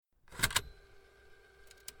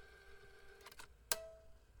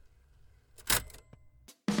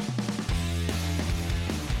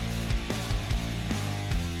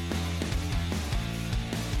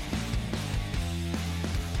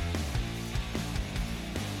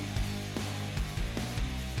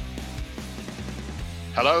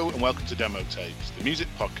Hello and welcome to Demo Tapes, the music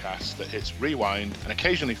podcast that hits rewind and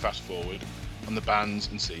occasionally fast forward on the bands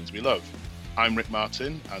and scenes we love. I'm Rick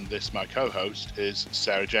Martin and my co-host is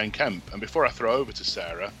Sarah Jane Kemp. And before I throw over to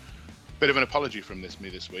Sarah, a bit of an apology from me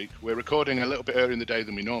this week. We're recording a little bit earlier in the day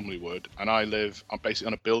than we normally would, and I'm basically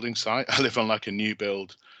on a building site. I live on like a new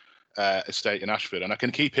build estate in Ashford, and I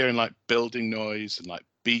can keep hearing like building noise and like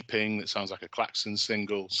beeping that sounds like a Klaxon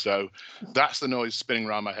single. So that's the noise spinning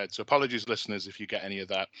around my head. So apologies, listeners, if you get any of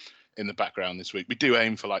that in the background this week. We do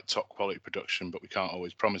aim for like top quality production, but we can't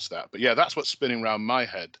always promise that. But yeah, that's what's spinning around my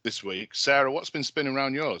head this week. Sarah, what's been spinning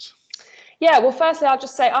around yours? Yeah, well, firstly, I'll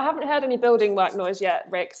just say I haven't heard any building work noise yet,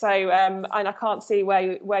 Rick. So, and I can't see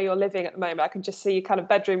where you're living at the moment. I can just see your kind of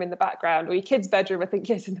bedroom in the background, or your kid's bedroom, I think,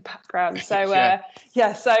 is in the background. So,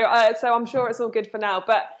 so I'm sure it's all good for now.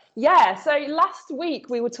 But yeah, so last week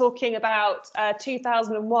we were talking about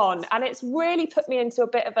 2001, and it's really put me into a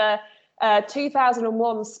bit of a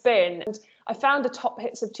 2001 spin. And I found a top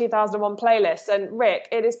hits of 2001 playlist, and Rick,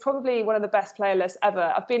 it is probably one of the best playlists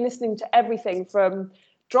ever. I've been listening to everything from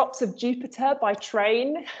Drops of Jupiter by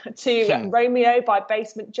Train to Romeo by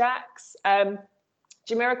Basement Jaxx,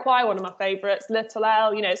 Jamiroquai, one of my favourites, Little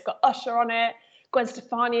L, it's got Usher on it, Gwen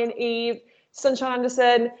Stefani and Eve, Sunshine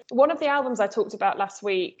Anderson. One of the albums I talked about last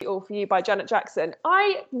week, All For You by Janet Jackson,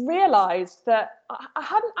 I realised that I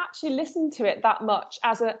hadn't actually listened to it that much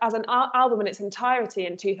as an album in its entirety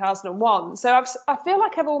in 2001. So I feel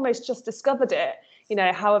like I've almost just discovered it,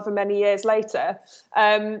 however many years later.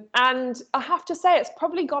 And I have to say, it's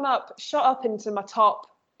probably shot up into my top,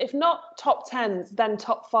 if not top 10, then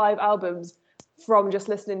top 5 albums from just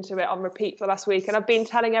listening to it on repeat for the last week. And I've been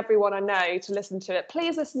telling everyone I know to listen to it.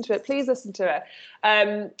 Please listen to it. Please listen to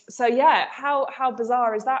it. So yeah, how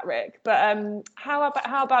bizarre is that, Rick? But how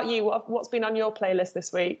about you? What's been on your playlist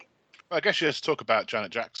this week? Well, I guess you just talk about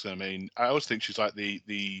Janet Jackson. I mean, I always think she's like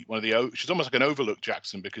she's almost like an overlooked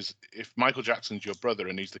Jackson, because if Michael Jackson's your brother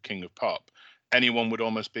and he's the king of pop, anyone would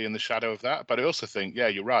almost be in the shadow of that. But I also think, yeah,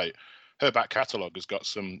 you're right. Her back catalogue has got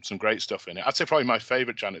some great stuff in it. I'd say probably my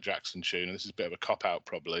favourite Janet Jackson tune, and this is a bit of a cop-out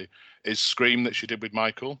probably, is Scream that she did with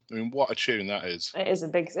Michael. I mean, what a tune that is. It is a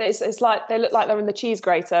big... It's like they look like they're in the cheese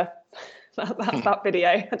grater. That's that video.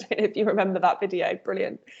 I don't know if you remember that video.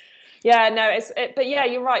 Brilliant. Yeah, no, but yeah,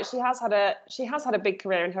 you're right. She has had a big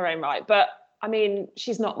career in her own right. But I mean,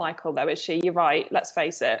 she's not Michael though, is she? You're right. Let's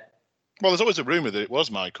face it. Well, there's always a rumour that it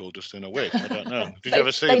was Michael just in a wig. I don't know. Did you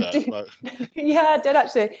ever see that? Yeah, I did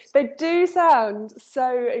actually. They do sound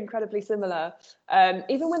so incredibly similar.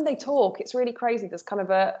 Even when they talk, it's really crazy. There's kind of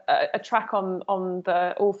a track on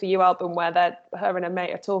the All For You album where her and her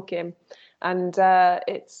mate are talking, and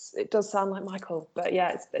it does sound like Michael. But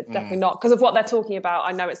yeah, it's definitely not, because of what they're talking about.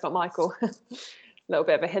 I know it's not Michael. A little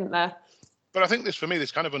bit of a hint there. But I think this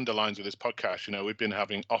kind of underlines with this podcast. We've been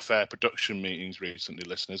having off-air production meetings recently,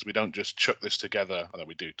 listeners. We don't just chuck this together, although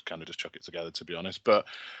we do kind of just chuck it together, to be honest. But,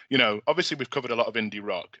 obviously we've covered a lot of indie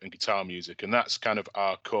rock and guitar music, and that's kind of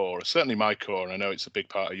our core, certainly my core, and I know it's a big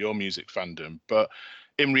part of your music fandom. But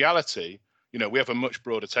in reality, we have a much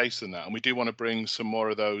broader taste than that, and we do want to bring some more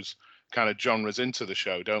of those kind of genres into the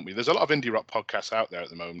show, don't we? There's a lot of indie rock podcasts out there at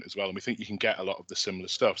the moment as well, and we think you can get a lot of the similar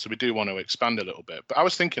stuff. So we do want to expand a little bit. But I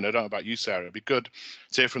was thinking, I don't know about you, Sarah, it'd be good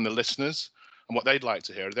to hear from the listeners and what they'd like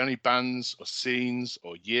to hear. Are there any bands or scenes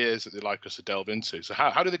or years that they'd like us to delve into? So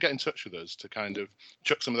how do they get in touch with us to kind of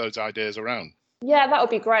chuck some of those ideas around? Yeah, that would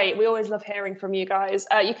be great. We always love hearing from you guys.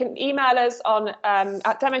 You can email us on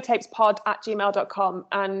at demotapespod@gmail.com,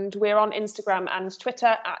 and we're on Instagram and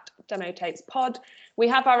Twitter at demotapespod. We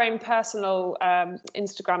have our own personal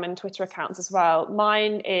Instagram and Twitter accounts as well.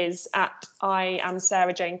 Mine is at I am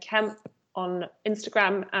Sarah Jane Kemp on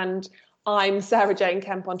Instagram, and I'm Sarah Jane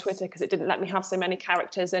Kemp on Twitter, because it didn't let me have so many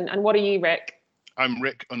characters. And what are you, Rick? I'm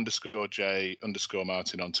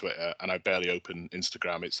Rick_J_Martin on Twitter, and I barely open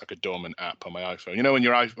Instagram. It's like a dormant app on my iPhone. When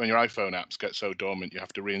your iPhone apps get so dormant, you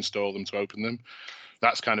have to reinstall them to open them.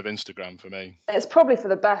 That's kind of Instagram for me. It's probably for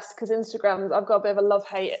the best, because Instagram, I've got a bit of a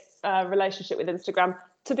love-hate relationship with Instagram.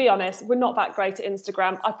 To be honest, we're not that great at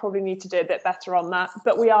Instagram. I probably need to do a bit better on that,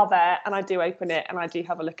 but we are there, and I do open it and I do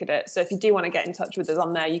have a look at it. So if you do want to get in touch with us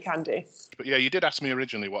on there, you can do. But yeah, you did ask me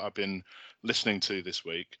originally what I've been listening to this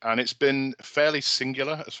week, and it's been fairly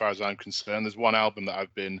singular as far as I'm concerned. There's one album that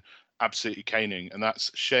I've been absolutely caning, and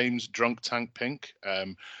that's Shame's Drunk Tank Pink. I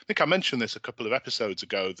think I mentioned this a couple of episodes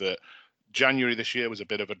ago, that January this year was a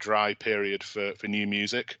bit of a dry period for new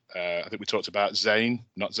music. I think we talked about Zayn,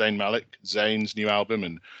 not Zayn Malik, Zayn's new album,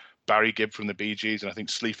 and Barry Gibb from the Bee Gees, and I think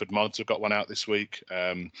Sleaford Mods have got one out this week.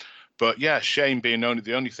 But yeah, Shame being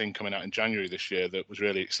the only thing coming out in January this year that was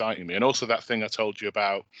really exciting me. And also that thing I told you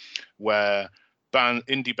about where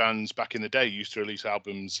indie bands back in the day used to release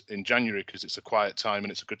albums in January because it's a quiet time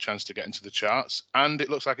and it's a good chance to get into the charts. And it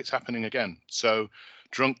looks like it's happening again. So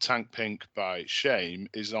Drunk Tank Pink by Shame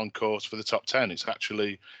is on course for the top 10. It's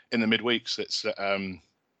actually in the midweeks. It's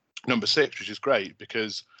number 6, which is great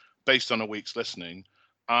because based on a week's listening,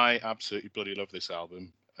 I absolutely bloody love this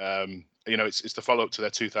album. It's the follow-up to their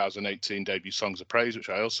 2018 debut Songs of Praise, which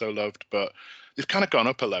I also loved, but they've kind of gone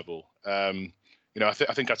up a level. I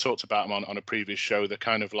think I talked about them on a previous show. They're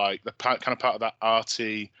kind of like the kind of part of that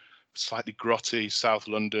arty, slightly grotty South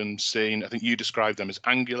London scene. I think you described them as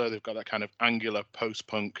angular. They've got that kind of angular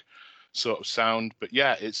post-punk sort of sound. But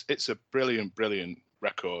yeah, it's a brilliant, brilliant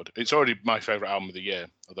record. It's already my favourite album of the year,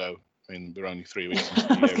 although I mean we're only 3 weeks into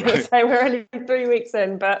the year. I was going to say we're only 3 weeks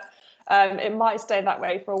in, but it might stay that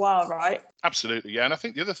way for a while, right? Absolutely, yeah. And I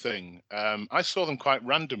think the other thing, I saw them quite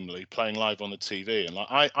randomly playing live on the TV, and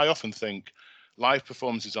I often think live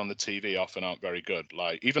performances on the TV often aren't very good.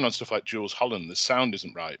 Like even on stuff like Jools Holland, the sound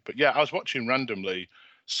isn't right. But yeah, I was watching randomly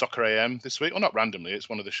Soccer AM this week. Well, not randomly. It's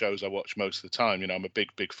one of the shows I watch most of the time. I'm a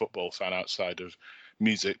big football fan outside of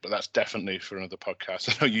music, but that's definitely for another podcast.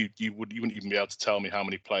 I know you wouldn't even be able to tell me how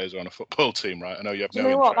many players are on a football team, right? I know you have no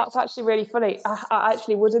interest. What? That's actually really funny. I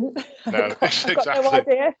actually wouldn't. No, I've exactly. got no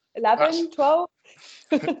idea. 11, 12?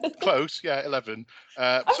 Close, yeah, 11.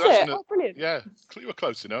 Oh, brilliant. Yeah, you were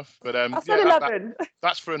close enough. But I said 11.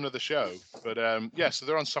 That's for another show. But so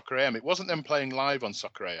they're on Soccer AM. It wasn't them playing live on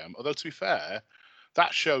Soccer AM, although to be fair,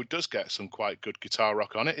 that show does get some quite good guitar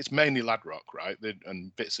rock on it. It's mainly lad rock, right?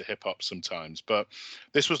 And bits of hip hop sometimes. But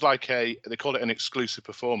this was like they call it an exclusive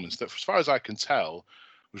performance that, as far as I can tell,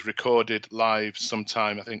 was recorded live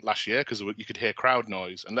sometime, I think, last year, because you could hear crowd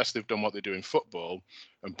noise, unless they've done what they do in football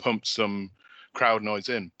and pumped some crowd noise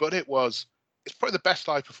in. But it's probably the best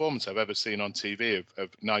live performance I've ever seen on TV of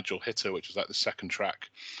Nigel Hitter, which is like the second track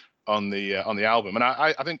on the album. And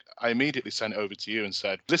I think I immediately sent it over to you and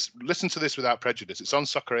said, listen to this without prejudice. It's on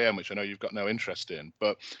Soccer AM, which I know you've got no interest in,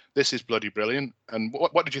 but this is bloody brilliant. And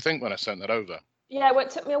what did you think when I sent that over? Yeah, well,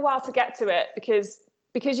 it took me a while to get to it because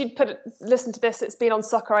you'd listen to this, it's been on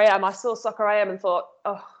Soccer AM. I saw Soccer AM and thought,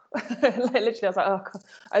 oh, literally I was like,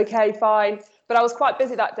 oh, okay, fine. But I was quite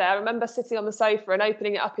busy that day. I remember sitting on the sofa and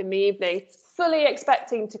opening it up in the evening, fully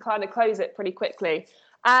expecting to kind of close it pretty quickly.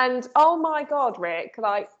 And oh my God, Rick,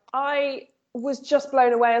 like I was just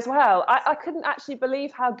blown away as well. I couldn't actually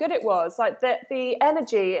believe how good it was. Like the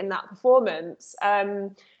energy in that performance.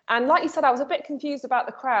 And like you said, I was a bit confused about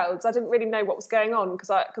the crowds. I didn't really know what was going on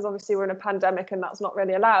because obviously we're in a pandemic and that's not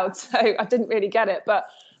really allowed. So I didn't really get it. But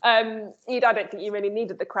I don't think you really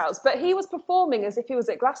needed the crowds. But he was performing as if he was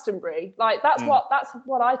at Glastonbury. Like that's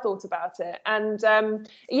what I thought about it. And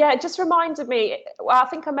it just reminded me. I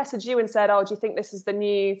think I messaged you and said, "Oh, do you think this is the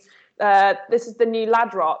new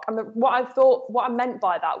lad rock?" And what I meant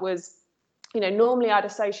by that was, normally I'd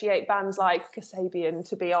associate bands like Kasabian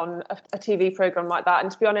to be on a TV program like that.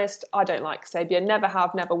 And to be honest, I don't like Kasabian. Never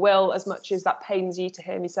have, never will, as much as that pains you to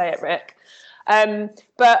hear me say it, Rick.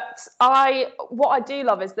 But what I do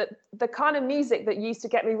love is that the kind of music that used to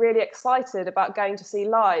get me really excited about going to see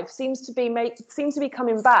live seems to be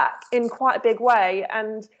coming back in quite a big way.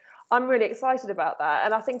 And I'm really excited about that.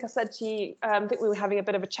 And I think I said to you, I think we were having a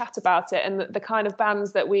bit of a chat about it, and the kind of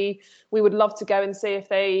bands that we would love to go and see if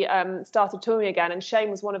they started touring again. And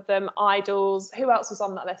Shame was one of them, Idols. Who else was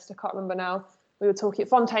on that list? I can't remember now. We were talking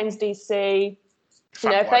Fontaines DC.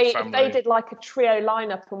 If they did like a trio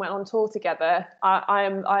lineup and went on tour together, I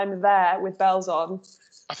am there with bells on.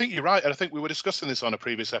 I think you're right. And I think we were discussing this on a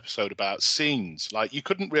previous episode about scenes. Like you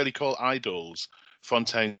couldn't really call Idols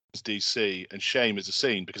Fontaines DC and Shame as a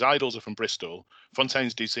scene, because Idols are from Bristol,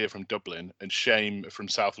 Fontaines DC are from Dublin, and Shame are from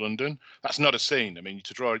South London. That's not a scene. I mean, you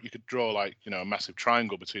could draw like, a massive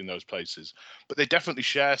triangle between those places, but they definitely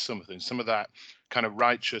share something, some of that kind of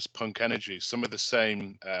righteous punk energy, some of the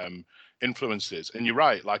same influences. And you're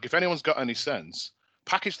right, like if anyone's got any sense,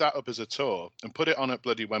 package that up as a tour and put it on at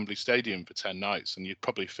bloody Wembley Stadium for 10 nights and you'd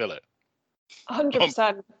probably fill it.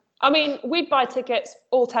 100%. I mean, we'd buy tickets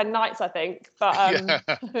all 10 nights, I think. But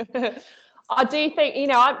I do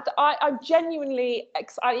think, I'm genuinely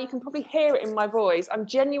excited. You can probably hear it in my voice. I'm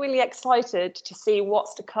genuinely excited to see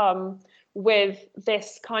what's to come with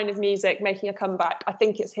this kind of music making a comeback. I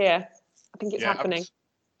think it's here. I think it's happening.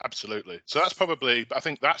 Absolutely. So I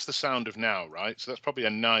think that's the sound of now, right? So that's probably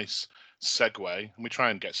a nice segue, and we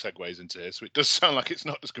try and get segues into here, so it does sound like it's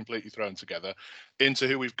not just completely thrown together, into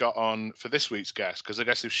who we've got on for this week's guest. Because I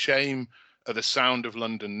guess if Shame are the sound of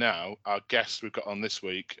London now, our guest we've got on this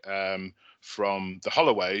week from the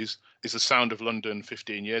Holloways is the sound of London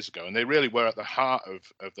 15 years ago. And they really were at the heart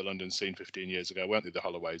of the London scene 15 years ago, weren't they, the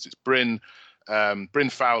Holloways? It's Bryn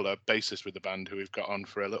Fowler, bassist with the band, who we've got on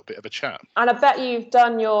for a little bit of a chat. And I bet you've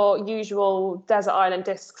done your usual Desert Island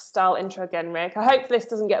Discs style intro again, Rick. I hope this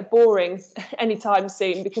doesn't get boring anytime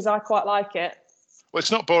soon, because I quite like it. Well,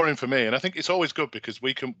 it's not boring for me, and I think it's always good because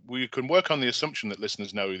we can work on the assumption that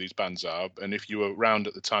listeners know who these bands are, and if you were around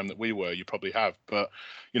at the time that we were, you probably have. But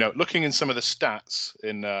looking in some of the stats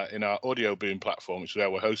in our Audio Boom platform, which is where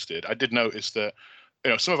we're hosted, I did notice that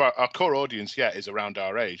some of our core audience, is around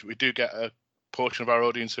our age. We do get a portion of our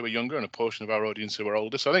audience who are younger and a portion of our audience who are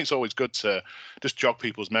older. So I think it's always good to just jog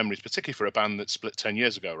people's memories, particularly for a band that split 10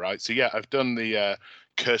 years ago, right? So I've done the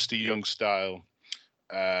Kirsty Young style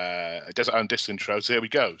Desert Island Discs intro. So here we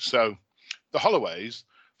go. So the Holloways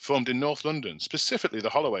formed in North London, specifically the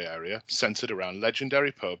Holloway area, centred around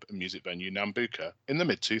legendary pub and music venue Nambucca in the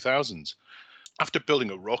mid-2000s. After building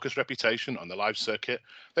a raucous reputation on the live circuit,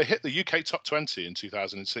 they hit the UK Top 20 in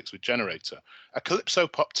 2006 with Generator, a calypso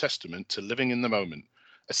pop testament to living in the moment.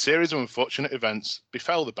 A series of unfortunate events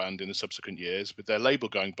befell the band in the subsequent years, with their label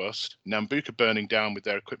going bust, Nambucca burning down with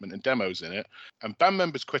their equipment and demos in it, and band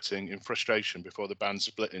members quitting in frustration before the band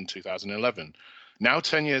split in 2011. Now,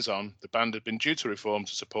 10 years on, the band had been due to reform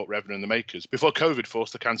to support Reverend and the Makers before COVID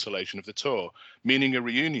forced the cancellation of the tour, meaning a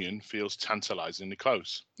reunion feels tantalisingly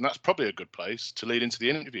close. And that's probably a good place to lead into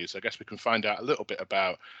the interview. So I guess we can find out a little bit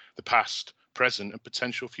about the past, present, and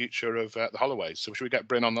potential future of the Holloways. So should we get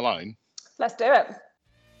Bryn on the line? Let's do it.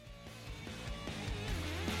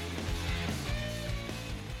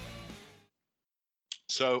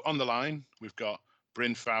 So on the line, we've got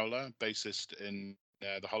Bryn Fowler, bassist in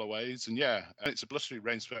the Holloways, and it's a blustery,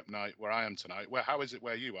 rain-swept night where I am tonight. How is it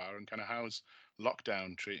where you are, and kind of how's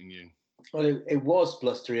lockdown treating you? Well, it was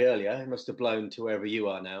blustery earlier. It must have blown to wherever you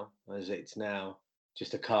are now, as it's now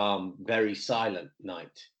just a calm, very silent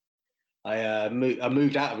night. I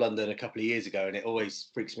moved out of London a couple of years ago, and it always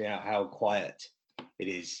freaks me out how quiet it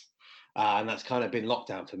is, and that's kind of been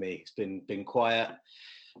lockdown for me. It's been quiet.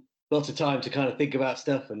 Lots of time to kind of think about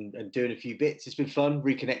stuff and doing a few bits. It's been fun.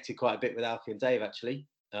 Reconnected quite a bit with Alfie and Dave, actually.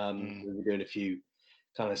 We've been doing a few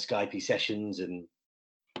kind of Skypey sessions, and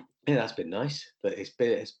that's been nice. But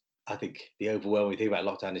I think the overwhelming thing about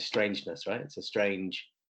lockdown is strangeness, right? It's a strange,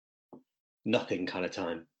 nothing kind of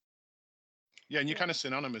time. Yeah, and you're kind of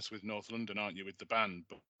synonymous with North London, aren't you, with the band?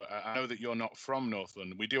 But I know that you're not from North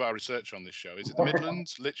London. We do our research on this show. Is it the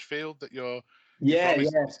Midlands, Lichfield, that you're... Is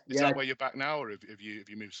that where you're back now, or have you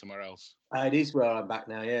moved somewhere else? It is where I'm back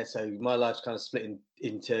now, yeah. So my life's kind of split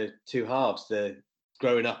into two halves. The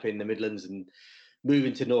growing up in the Midlands and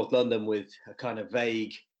moving to North London with a kind of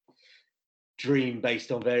vague dream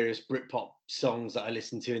based on various Britpop songs that I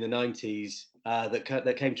listened to in the 90s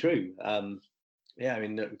that came true. I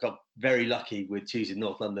mean, we got very lucky with choosing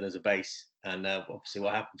North London as a base, and obviously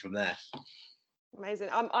what happened from there. Amazing.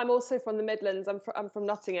 I'm also from the Midlands. I'm from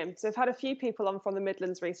Nottingham. So I've had a few people on from the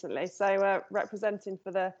Midlands recently. So representing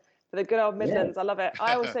for the good old Midlands. Yeah. I love it.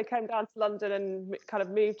 I also came down to London and kind of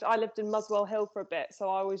moved. I lived in Muswell Hill for a bit, so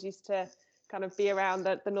I always used to kind of be around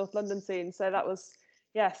the North London scene. So that was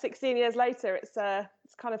 16 years later. It's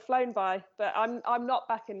kind of flown by. But I'm not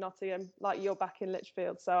back in Nottingham like you're back in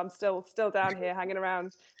Lichfield. So I'm still down here hanging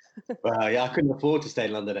around. Well, I couldn't afford to stay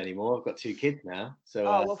in London anymore. I've got 2 kids now. So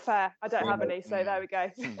well, fair. I don't have any, so there we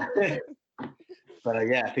go. But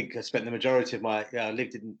I think I spent the majority of my I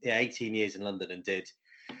lived in 18 years in London and did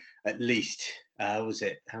at least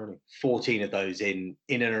 14 of those in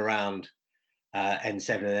and around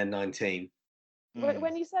N7 and N19.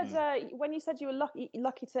 When you said you were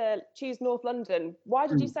lucky to choose North London, why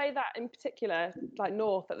did you say that in particular, like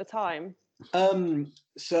North at the time?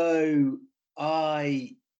 So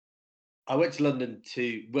I went to London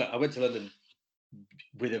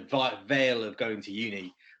with a veil of going to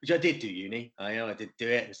uni, which I did do uni. I did do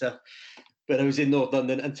it and stuff, but I was in North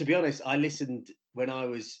London. And to be honest, I listened when I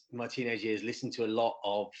was in my teenage years, listened to a lot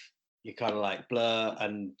of you kind of like Blur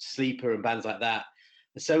and Sleeper and bands like that.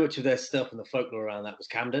 And so much of their stuff and the folklore around that was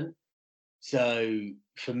Camden. So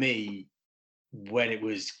for me, when it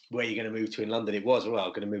was where you're going to move to in London, it was, I'm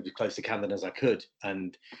going to move as close to Camden as I could.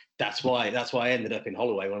 And that's why I ended up in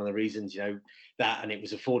Holloway. One of the reasons, that, and it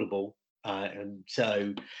was affordable. And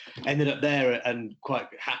so ended up there and quite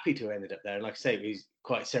happy to have ended up there. And like I say, it was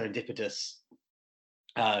quite serendipitous,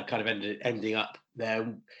 kind of ending up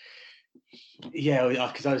there. Yeah,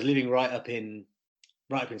 because I was living right up in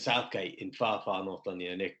Southgate in far North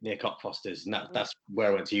London, near Cockfosters. And that's where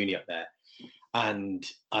I went to uni up there. And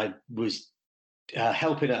I was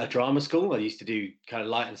helping at a drama school. I used to do kind of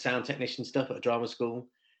light and sound technician stuff at a drama school.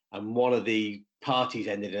 and one of the parties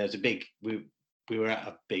ended. There was a big. We were at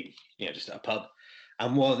a big, just at a pub,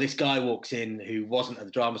 and this guy walks in who wasn't at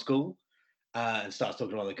the drama school, and starts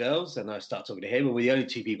talking to other girls, and I start talking to him, and we're the only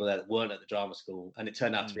two people there that weren't at the drama school, and it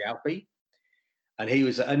turned out to be Alfie, and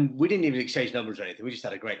we didn't even exchange numbers or anything. We just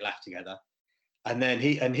had a great laugh together. And then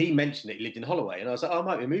he mentioned that he lived in Holloway, and I was like, I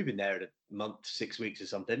might be moving there in a month, 6 weeks or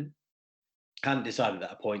something. Hadn't decided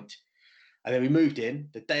at a point. And then we moved in.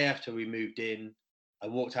 The day after we moved in, I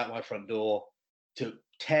walked out my front door, took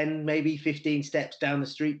 10, maybe 15 steps down the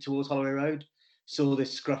street towards Holloway Road, saw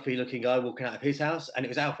this scruffy looking guy walking out of his house, and it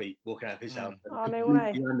was Alfie walking out of his house. Oh, no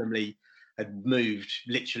way. Randomly had moved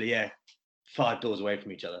literally, 5 doors away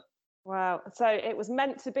from each other. Wow. So it was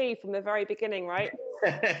meant to be from the very beginning, right?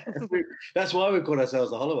 That's why we called ourselves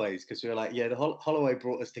the Holloways, because we were like, the Holloway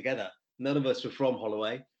brought us together. None of us were from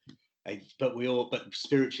Holloway, but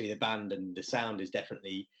spiritually the band and the sound is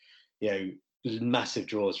definitely, massive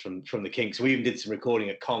draws from the Kinks. We even did some recording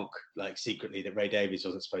at Conch, like secretly, that Ray Davies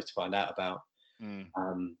wasn't supposed to find out about.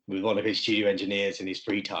 With one of his studio engineers in his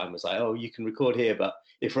free time was like, oh, you can record here, but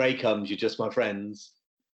if Ray comes, you're just my friends.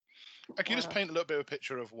 Can you just paint a little bit of a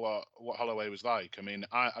picture of what Holloway was like? I mean,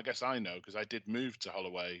 I guess I know, because I did move to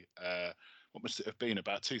Holloway, what must it have been,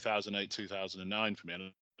 about 2008, 2009 for me. And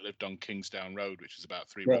I lived on Kingsdown Road, which is about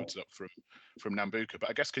 3 roads up from Nambucca. But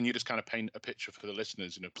I guess, can you just kind of paint a picture for the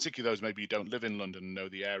listeners, particularly those maybe you don't live in London and know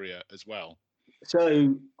the area as well?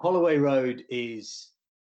 So Holloway Road is,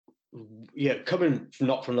 coming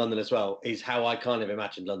not from London as well, is how I kind of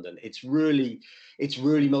imagine London. It's really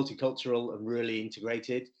multicultural and really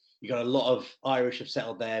integrated. You've got a lot of Irish have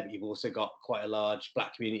settled there, but you've also got quite a large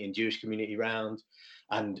Black community and Jewish community around,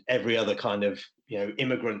 and every other kind of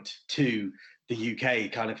immigrant to the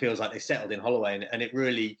UK kind of feels like they settled in Holloway. And it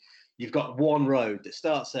really, you've got one road that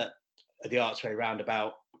starts at the Archway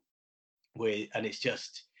roundabout, and it's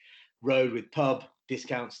just road with pub,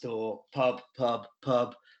 discount store, pub.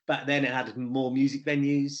 Back then it had more music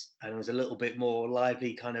venues, and it was a little bit more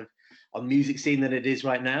lively kind of on music scene than it is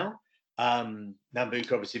right now.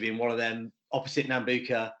 Nambucca obviously being one of them. Opposite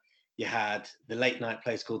Nambucca, you had the late night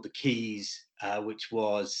place called the Keys, which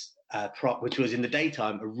was in the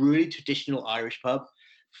daytime a really traditional Irish pub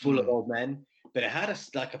full of old men, but it had a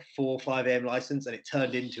 4 or 5 a.m. license, and it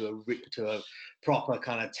turned into a proper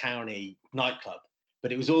kind of towny nightclub.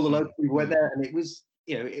 But it was all the local people were there, and it was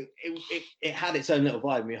it had its own little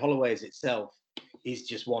vibe. I mean, Holloway's itself is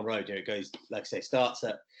just one road. It goes, like I say, starts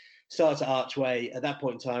at Archway. At that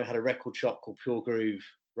point in time, I had a record shop called Pure Groove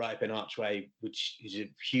right up in Archway, which is a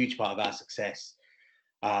huge part of our success.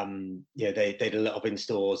 They did a lot of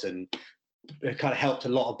in-stores, and it kind of helped a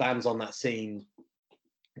lot of bands on that scene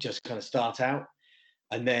just kind of start out.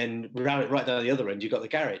 And then right down the other end, you got the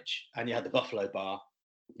Garage, and you had the Buffalo Bar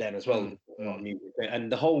then as well. And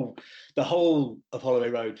the whole of Holloway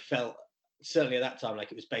Road felt, certainly at that time, like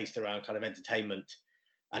it was based around kind of entertainment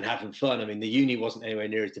and having fun. I mean, the uni wasn't anywhere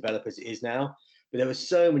near as developed as it is now, but there were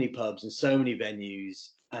so many pubs and so many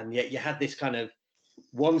venues, and yet you had this kind of,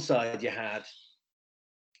 one side you had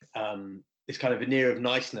this kind of veneer of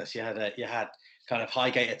niceness. You had kind of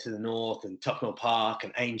Highgate to the north, and Tucknell Park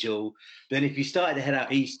and Angel. But then if you started to head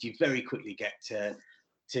out east, you very quickly get to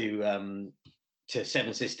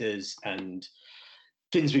Seven Sisters and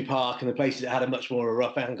Finsbury Park and the places that had a much more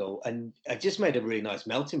rough angle, and it just made a really nice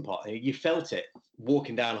melting pot. You felt it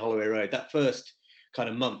walking down Holloway Road. That first kind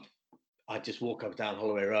of month, I'd just walk up and down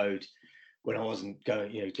Holloway Road when I wasn't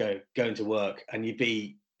going to work, and you'd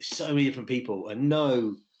be so many different people, and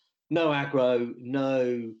no aggro,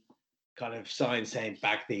 no kind of sign saying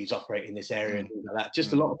bag thieves operate in this area and things like that.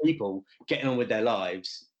 Just a lot of people getting on with their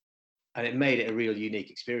lives, and it made it a real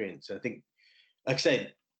unique experience. And I think, like I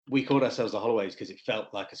said, we called ourselves the Holloways because it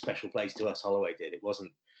felt like a special place to us. Holloway did. It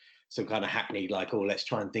wasn't some kind of hackneyed, like, oh, let's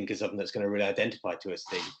try and think of something that's going to really identify to us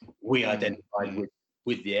thing. We identified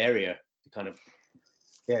with the area, kind of,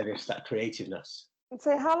 there's that creativeness.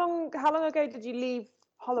 So how long ago did you leave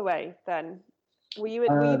Holloway then? Were you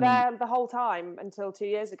there the whole time until 2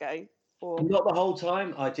 years ago? Or? Not the whole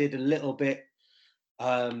time. I did a little bit.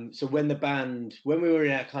 So when we were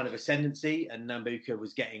in our kind of ascendancy, and Nambucca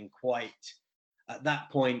was getting quite, at that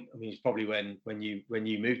point, I mean, it's probably when you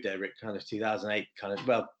moved there, Rick, kind of 2008, kind of,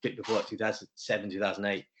 well, a bit before 2007,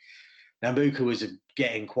 2008. Nambucca was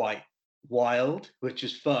getting quite wild, which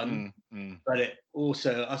was fun, but it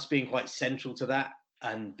also, us being quite central to that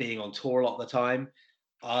and being on tour a lot of the time,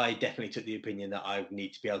 I definitely took the opinion that I need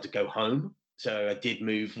to be able to go home. So I did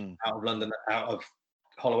move out of London, out of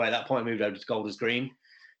Holloway at that point. I moved over to Golders Green,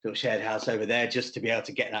 little shared house over there, just to be able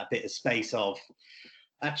to get that bit of space of,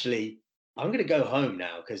 actually, I'm going to go home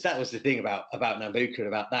now, because that was the thing about Nambucca and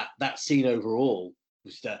about that scene overall,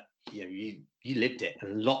 was that you lived it,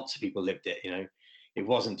 and lots of people lived it. It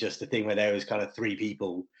wasn't just a thing where there was kind of 3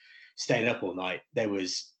 people staying up all night. There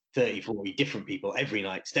was 30, 40 different people every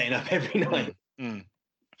night staying up every night. And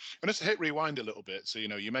let's hit rewind a little bit. So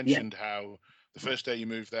you mentioned how the first day you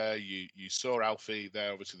moved there, you saw Alfie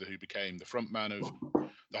there, obviously who became the front man of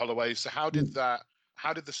the Holloways. So how did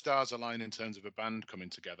the stars align in terms of a band coming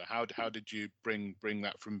together? How did you bring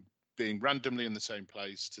that from being randomly in the same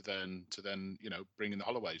place to then bringing the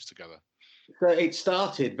Holloways together? So it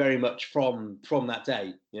started very much from that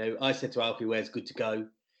day. I said to Alfie, "Where's good to go?"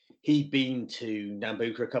 He'd been to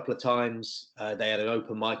Nambucca a couple of times. They had an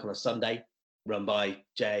open mic on a Sunday run by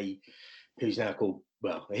Jay, who's now called,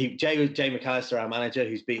 Jay McAllister, our manager,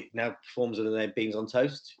 who's now performs under the name Beans on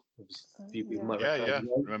Toast. A few people might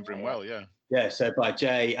remember him well, yeah. Yeah, so by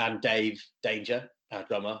Jay and Dave Danger, our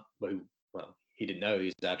drummer, who, he didn't know he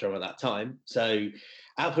was our drummer at that time. So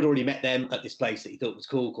Alf had already met them at this place that he thought was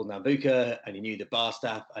cool called Nambucca, and he knew the bar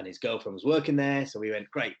staff, and his girlfriend was working there. So we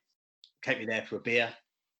went, great, take me there for a beer.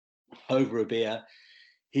 Over a beer,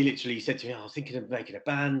 he literally said to me, "I was thinking of making a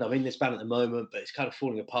band. I'm in this band at the moment, but it's kind of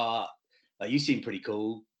falling apart. You seem pretty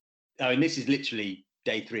cool." I mean, this is literally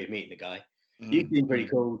day 3 of meeting the guy. You seem pretty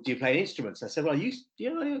cool. Do you play instruments? I said, "Well,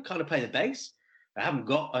 I kind of play the bass.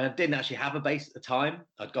 I didn't actually have a bass at the time.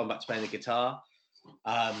 I'd gone back to playing the guitar."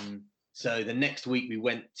 So the next week we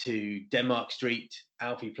went to Denmark Street.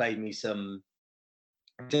 Alfie played me some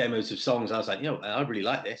demos of songs. I was like, I really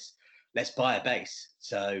like this. Let's buy a bass.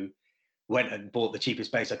 So went and bought the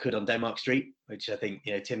cheapest bass I could on Denmark Street, which I think,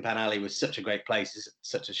 Tin Pan Alley was such a great place. It's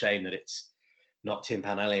such a shame that it's not Tin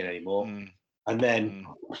Pan Alley anymore. And then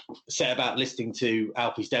set about listening to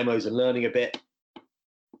Alfie's demos and learning a bit.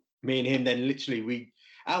 Me and him then literally,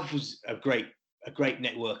 Alf was a great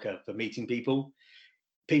networker for meeting people.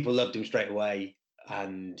 People loved him straight away,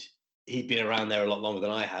 and he'd been around there a lot longer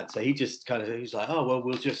than I had. So he just he was like, "Oh, well,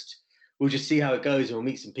 we'll just see how it goes, and we'll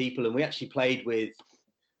meet some people." And we actually played with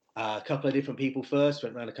a couple of different people first,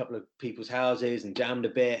 went around a couple of people's houses and jammed a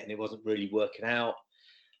bit, and it wasn't really working out.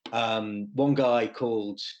 One guy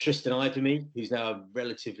called Tristan Ivermy, who's now a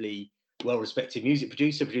relatively well-respected music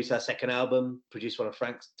producer, produced our second album, produced one of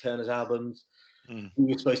Frank Turner's albums. He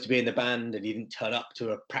was supposed to be in the band, and he didn't turn up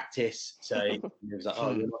to a practice, so he was like,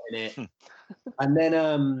 "Oh, you're not in it."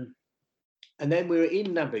 And then we were in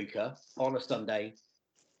Nambucca on a Sunday.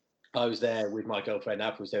 I was there with my girlfriend,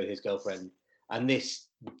 Alfie was there with his girlfriend, and this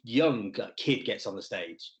young kid gets on the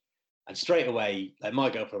stage, and straight away, my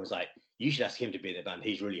girlfriend was like, "You should ask him to be in the band.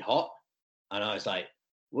 He's really hot." And I was like,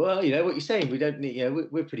 "Well, what you're saying, we don't need,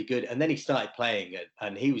 we're pretty good." And then he started playing it,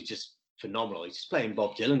 and he was just phenomenal. He's just playing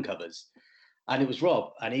Bob Dylan covers, and it was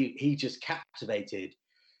Rob, and he just captivated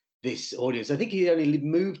this audience. I think he only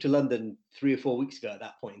moved to London 3 or 4 weeks ago at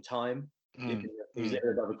that point in time. He was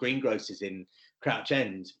living above a greengrocers in Crouch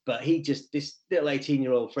End, but this little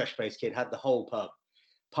 18-year-old fresh-faced kid had the whole pub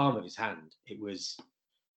palm of his hand. It was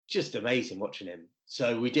just amazing watching him.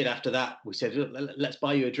 So we did, after that, we said, "Let's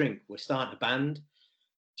buy you a drink. We're starting a band.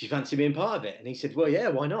 Do you fancy being part of it?" And he said, "Well, yeah,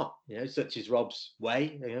 why not?" Such is Rob's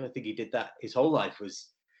way. I think he did that his whole life,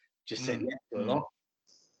 was just said yes to a lot.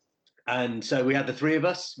 And so we had the 3 of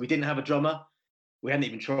us. We didn't have a drummer. We hadn't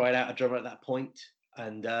even tried out a drummer at that point.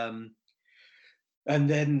 And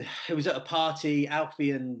then it was at a party.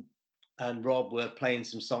 Alfie and Rob were playing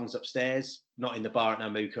some songs upstairs, not in the bar at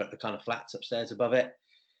Nambucca, at the kind of flats upstairs above it.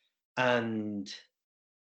 And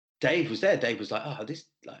Dave was there. Dave was like, "Oh,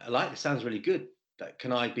 I like this. Sounds really good.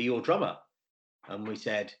 Can I be your drummer?" And we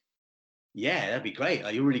said, "Yeah, that'd be great.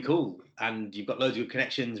 You're really cool, and you've got loads of good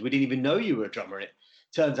connections. We didn't even know you were a drummer." It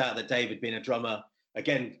turns out that Dave had been a drummer,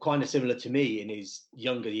 again, kind of similar to me in his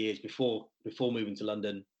younger years before moving to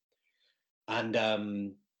London. And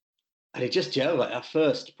it just gelled. Like our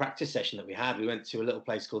first practice session that we had, we went to a little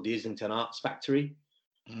place called the Islington Arts Factory,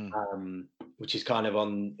 which is kind of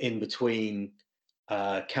in between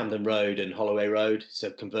Camden Road and Holloway Road,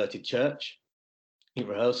 so converted church. I think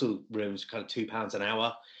rehearsal rooms kind of £2 an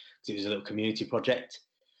hour, because it was a little community project.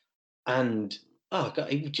 And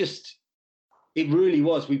it really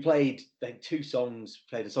was. We played 2 songs.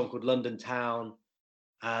 Played a song called London Town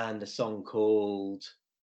and a song called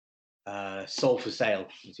Soul for Sale,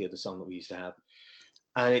 was the other song that we used to have.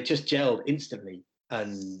 And it just gelled instantly.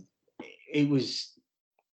 And it was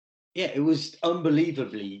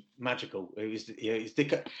unbelievably magical. And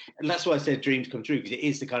that's why I said dreams come true, because it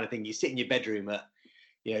is the kind of thing you sit in your bedroom at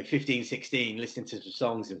 15, 16, listening to some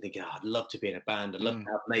songs and thinking, "I'd love to be in a band. I'd love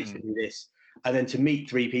to have mates to do this." And then to meet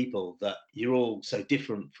 3 people that you're all so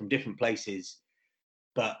different from different places,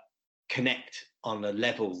 but connect on a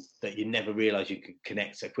level that you never realised you could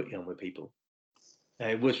connect so quickly on with people.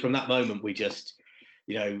 It was from that moment we just,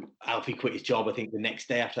 you know, Alfie quit his job, I think the next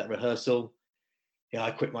day after that rehearsal. Yeah,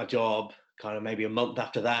 I quit my job kind of maybe a month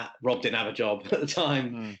after that. Rob didn't have a job at the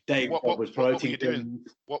time. Dave was promoting. What were you doing?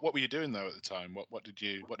 What were you doing though at the time? What did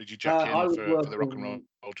you jack in for the rock and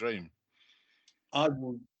roll dream?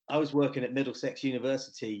 I was working at Middlesex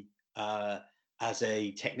University as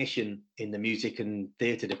a technician in the music and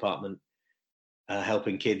theatre department,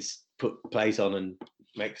 helping kids put plays on and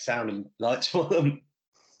make sound and lights for them.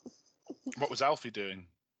 What was Alfie doing?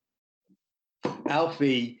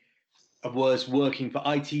 Alfie was working for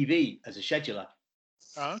ITV as a scheduler,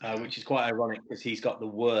 which is quite ironic because he's got the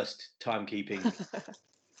worst timekeeping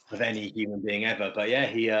of any human being ever. But yeah,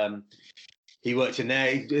 he worked in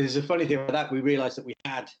there. There's a funny thing about that. We realised that we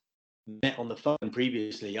had met on the phone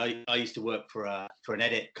previously. I used to work for an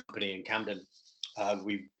edit company in Camden.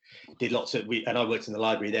 We did lots of and I worked in the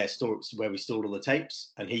library there, where we stored all the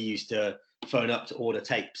tapes. And he used to phone up to order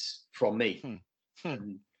tapes from me.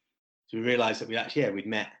 And so we realised that we'd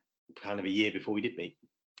met kind of a year before we did meet.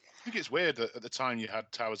 I think it's weird that at the time you had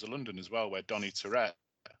Towers of London as well, where Donny Tourette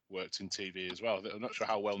worked in TV as well. I'm not sure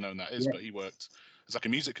how well known that is, but he worked as like a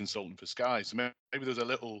music consultant for Sky. So maybe there was a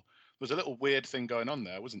little weird thing going on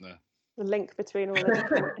there, wasn't there? The link between all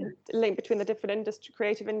the different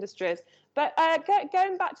creative industries. But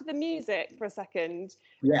going back to the music for a second,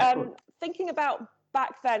 thinking about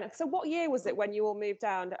back then. So what year was it when you all moved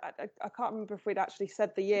down? I can't remember if we'd actually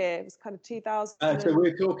said the year. It was kind of 2000. So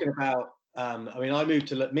we're talking about, me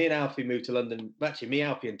and Alfie moved to London. Actually, me,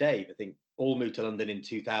 Alfie and Dave, I think, all moved to London in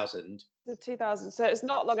 2000. 2000. So it's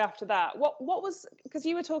not long after that. What was, because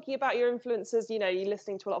you were talking about your influences, you know, you're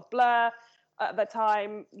listening to a lot of Blur at the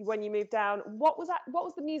time when you moved down. What was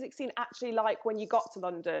the music scene actually like when you got to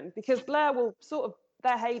London? Because Blur will sort of,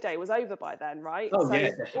 their heyday was over by then, right? Oh, yeah,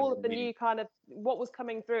 all of the new kind of what was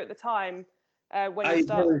coming through at the time when you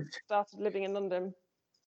started living in London.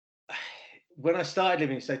 When I started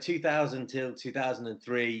living, so 2000 till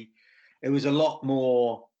 2003, it was a lot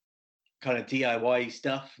more kind of DIY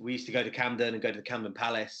stuff. We used to go to Camden and go to the Camden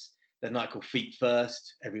Palace, the night called Feet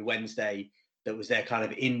First, every Wednesday. That was their kind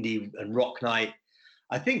of indie and rock night.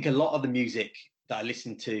 I think a lot of the music that I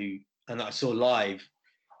listened to and that I saw live,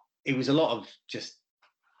 it was a lot of just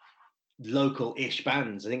local-ish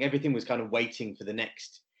bands. I think everything was kind of waiting for the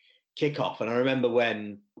next kickoff. And I remember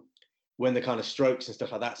when the kind of Strokes and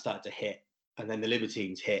stuff like that started to hit, and then the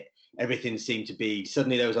Libertines hit, everything seemed to be,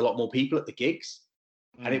 suddenly there was a lot more people at the gigs.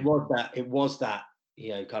 And it was that, you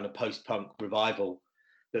know, kind of post-punk revival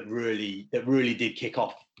that really did kick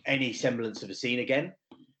off any semblance of a scene again.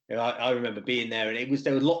 You know, I remember being there, and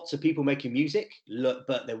there were lots of people making music,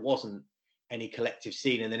 but there wasn't any collective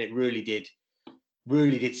scene. And then it really did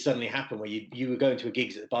suddenly happen where you were going to a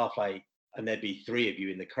gigs at the Barfly and there'd be 3 of you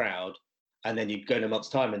in the crowd, and then you'd go in a month's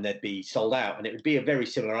time and they'd be sold out, and it would be a very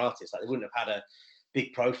similar artist. Like, they wouldn't have had a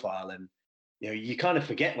big profile, and you know, you kind of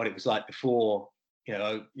forget what it was like before. You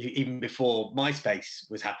know, even before MySpace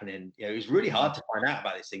was happening, you know, it was really hard to find out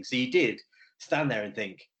about this thing. So you did stand there and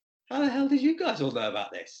think, how the hell did you guys all know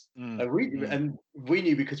about this? And we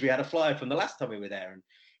knew because we had a flyer from the last time we were there, and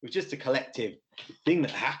it was just a collective thing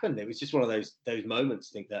that happened. It was just one of those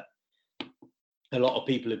moments. I think that a lot of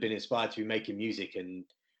people have been inspired to be making music, and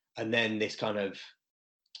then this kind of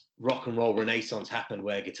rock and roll renaissance happened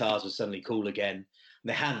where guitars were suddenly cool again. And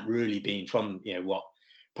they hadn't really been from, you know,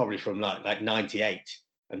 probably from like 98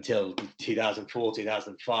 until 2004,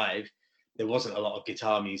 2005, there wasn't a lot of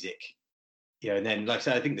guitar music. You know, and then, like I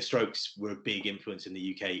said, I think the Strokes were a big influence in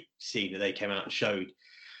the UK scene, that they came out and showed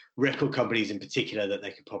record companies in particular that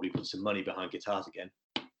they could probably put some money behind guitars again.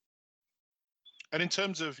 And in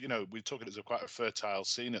terms of, you know, we're talking as quite a fertile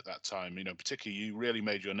scene at that time, you know, particularly you really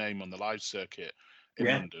made your name on the live circuit in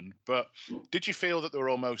London. But did you feel that there were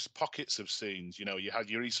almost pockets of scenes? You know, you had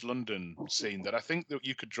your East London scene that I think that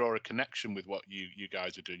you could draw a connection with what you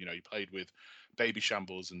guys are doing. You know, you played with Baby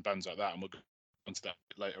Shambles and bands like that, and we'll go into that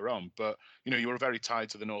later on. But, you know, you were very tied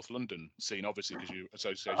to the North London scene, obviously, because you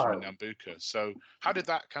association with Nambucca. So how did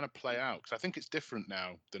that kind of play out? Because I think it's different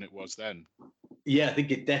now than it was then. Yeah, I think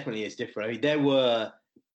it definitely is different. I mean, there were,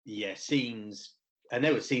 scenes, and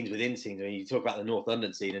there were scenes within scenes. I mean, you talk about the North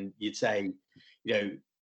London scene, and you'd say, you know,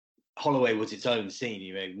 Holloway was its own scene.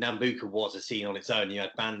 You know, Nambucca was a scene on its own. You had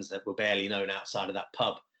bands that were barely known outside of that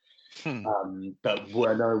pub, but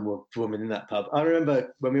were known for women in that pub. I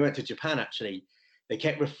remember when we went to Japan, actually, they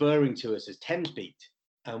kept referring to us as Thames Beat,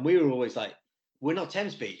 and we were always like, we're not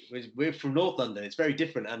Thames Beat. We're from North London. It's very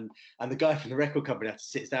different. And the guy from the record company had to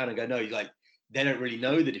sit down and go, no, like, they don't really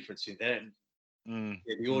know the difference.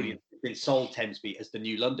 The audience has been sold Thames Beat as the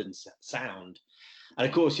new London sound. And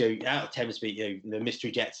of course, out of Thames Beat, the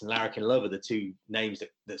Mystery Jets and Larrikin Love are the two names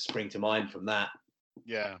that spring to mind from that.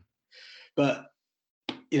 Yeah. But,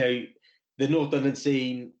 the North London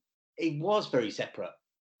scene, it was very separate.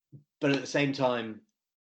 But at the same time,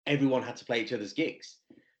 everyone had to play each other's gigs.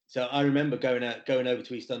 So I remember going over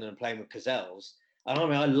to East London and playing with Cazelles. And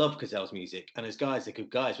I love Cazelles music. And as guys, they're good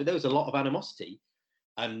guys. But there was a lot of animosity.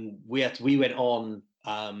 And we went on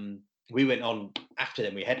after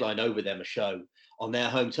them. We headlined over them a show on their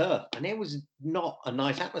home turf, and it was not a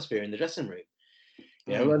nice atmosphere in the dressing room.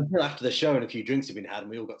 Until after the show and a few drinks had been had, and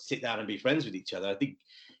we all got to sit down and be friends with each other. I think,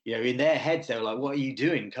 in their heads they were like, "What are you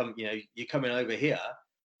doing? You're coming over here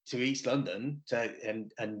to East London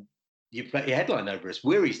and you play your headline over us.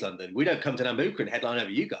 We're East London. We don't come to Nambucca and headline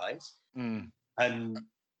over you guys."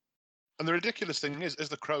 And the ridiculous thing is, as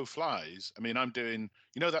the crow flies, I mean, I'm doing,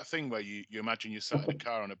 that thing where you imagine you're sat in a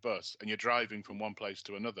car on a bus and you're driving from one place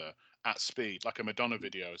to another at speed, like a Madonna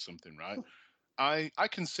video or something, right? I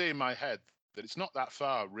can see in my head that it's not that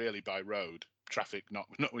far really by road, traffic not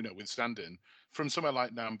withstanding, from somewhere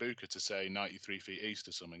like Nambucca to say 93 feet east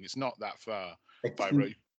or something. It's not that far by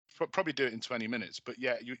road. Probably do it in 20 minutes. But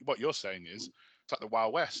yeah, what you're saying is, it's like the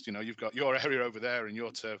Wild West. You've got your area over there and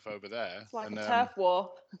your turf over there. It's like a turf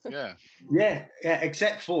war. Yeah.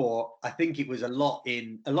 Except for, I think it was a lot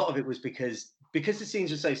of it was because the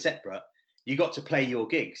scenes were so separate. You got to play your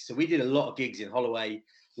gigs. So we did a lot of gigs in Holloway,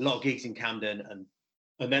 a lot of gigs in Camden,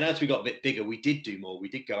 and then as we got a bit bigger, we did do more. We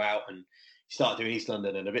did go out and start doing East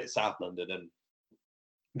London and a bit of South London, and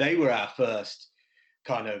they were our first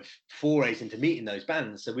kind of forays into meeting those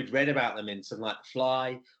bands. So we'd read about them in something like The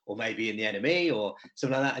Fly, or maybe in The Enemy, or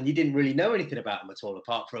something like that, and you didn't really know anything about them at all,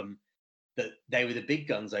 apart from that they were the big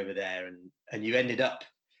guns over there, and you ended up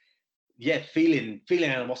feeling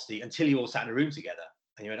animosity until you all sat in a room together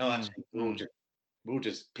and you went, actually we're all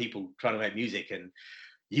just people trying to make music, and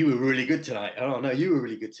you were really good tonight. Oh no, you were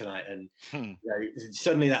really good tonight. And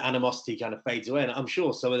suddenly that animosity kind of fades away, and I'm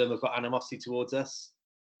sure some of them have got animosity towards us.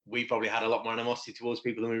 We probably had a lot more animosity towards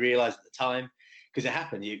people than we realized at the time, because it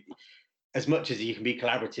happened. As much as you can be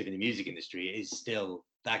collaborative in the music industry, it is still,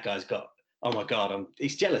 that guy's got, oh my God,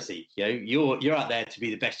 it's jealousy. You're out there to be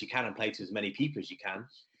the best you can and play to as many people as you can.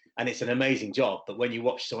 And it's an amazing job. But when you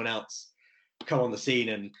watch someone else come on the scene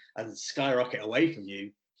and skyrocket away from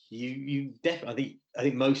you, you definitely, I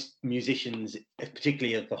think most musicians,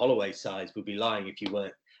 particularly of the Holloway size, would be lying if you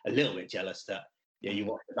weren't a little bit jealous that you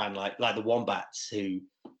watch a band like the Wombats, who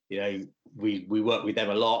we work with them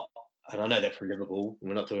a lot, and I know they're from Liverpool.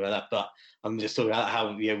 We're not talking about that, but I'm just talking about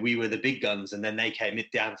how we were the big guns, and then they came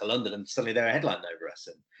down to London, and suddenly they were headlining over us.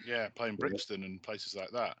 And playing Brixton and places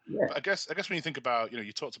like that. Yeah. But I guess when you think about,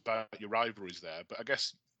 you talked about your rivalries there, but I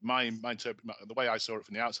guess the way I saw it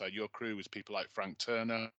from the outside, your crew was people like Frank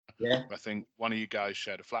Turner. Yeah. I think one of you guys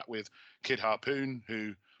shared a flat with Kid Harpoon,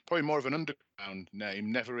 who probably more of an underground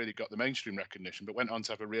name, never really got the mainstream recognition, but went on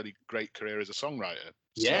to have a really great career as a songwriter.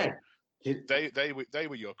 Yeah. So they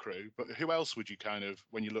were your crew, but who else would you kind of,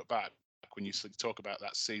 when you look back, when you talk about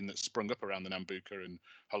that scene that sprung up around the Nambucca and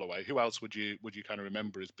Holloway, who else would you kind of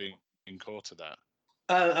remember as being core to that?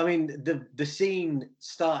 I mean, the scene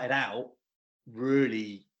started out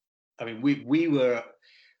really. I mean, we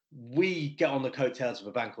get on the coattails of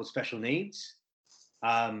a band called Special Needs.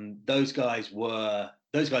 Those guys were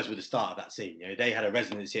the start of that scene. They had a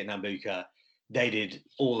residency at Nambucca. They did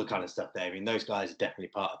all the kind of stuff there. I mean, those guys are definitely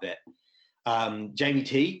part of it. Jamie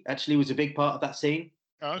T actually was a big part of that scene.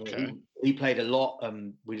 Okay. He played a lot.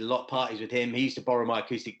 We did a lot of parties with him. He used to borrow my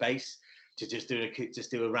acoustic bass to just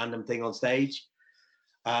do a random thing on stage.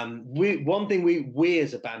 One thing we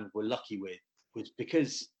as a band were lucky with was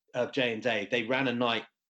because of Jay and Dave. They ran a night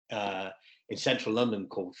in central London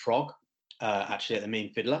called Frog, actually at the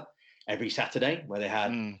Mean Fiddler, every Saturday, where they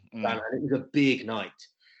had and it was a big night.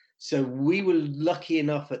 So we were lucky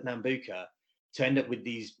enough at Nambucca to end up with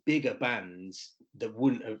these bigger bands that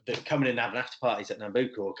wouldn't have, that coming in and having after parties at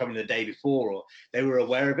Nambucca or coming the day before, or they were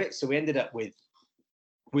aware of it. So we ended up with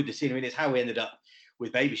the scene. I mean, it's how we ended up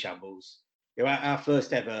with Baby Shambles. Our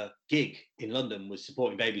first ever gig in London was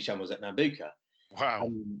supporting Baby Shambles at Nambucca.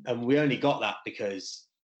 Wow. And we only got that because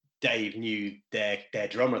Dave knew their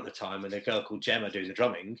drummer at the time, and a girl called Gemma doing the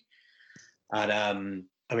drumming. And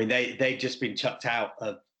I mean, they'd just been chucked out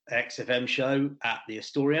of an XFM show at the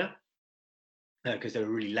Astoria because they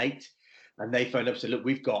were really late. And they phoned up and said, look,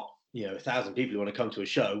 we've got 1,000 people who want to come to a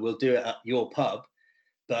show. We'll do it at your pub,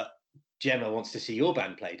 but Gemma wants to see your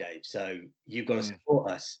band play, Dave. So you've got to support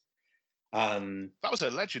us. That was a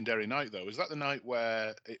legendary night, though. Was that the night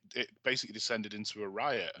where it basically descended into a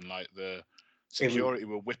riot and like the security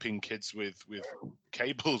were whipping kids with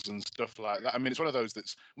cables and stuff like that. I mean, it's one of those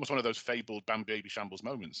that's almost one of those fabled Baby Shambles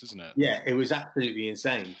moments, isn't it? Yeah, it was absolutely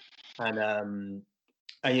insane. And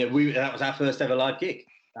yeah, that was our first ever live gig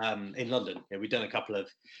in London. Yeah, we'd done a couple of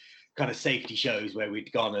kind of safety shows where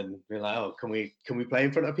we'd gone and been like, oh, can we play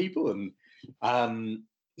in front of people? And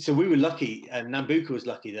so we were lucky, and Nambuka was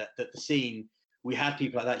lucky that the scene, we had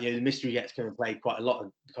people like that. You know, the Mystery Jets came and played quite a lot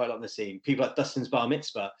in the scene. People like Dustin's Bar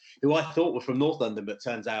Mitzvah, who I thought were from North London, but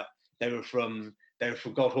turns out they were from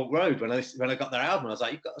Goldhawk Road. When I got their album, I was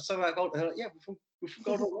like, "You've got a song about Gold?" Like, yeah, we're from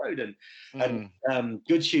Goldhawk Road. And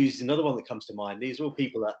Good Shoes is another one that comes to mind. These were all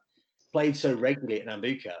people that played so regularly at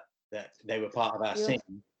Nambuka that they were part of our scene.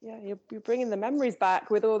 Yeah, you're bringing the memories back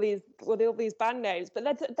with all these band names, but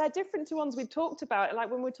they're different to ones we've talked about. Like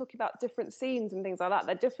when we're talking about different scenes and things like that,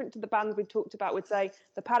 they're different to the bands we've talked about with, say,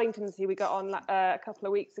 the Paddingtons who we got on a couple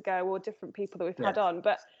of weeks ago, or different people that we've had on.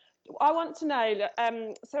 But I want to know,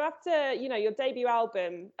 so after, your debut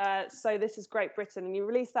album, So This Is Great Britain, and you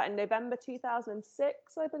released that in November 2006,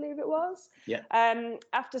 I believe it was. Yeah.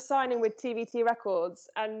 After signing with TVT Records,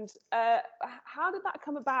 and how did that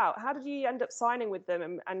come about? How did you end up signing with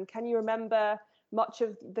them? And can you remember much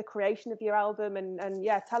of the creation of your album? And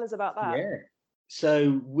yeah, tell us about that. Yeah.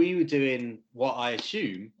 So we were doing what I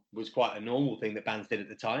assume was quite a normal thing that bands did at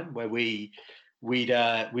the time, where we'd made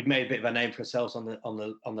a bit of a name for ourselves on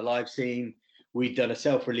the live scene. We'd done a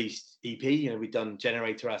self-released EP. We'd done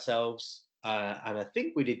Generator ourselves, and I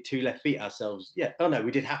think we did Two Left Feet ourselves. Yeah. Oh no,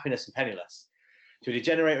 we did Happiness and Penniless. So we did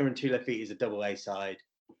Generator and Two Left Feet as a double A side,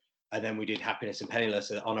 and then we did Happiness and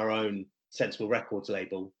Penniless on our own Sensible Records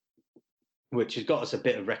label, which has got us a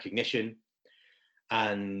bit of recognition.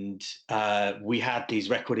 And we had these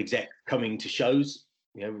record execs coming to shows.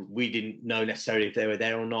 We didn't know necessarily if they were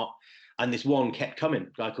there or not. And this one kept coming,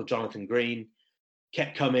 a guy called Jonathan Green,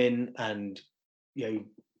 kept coming, and he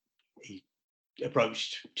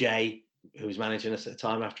approached Jay, who was managing us at the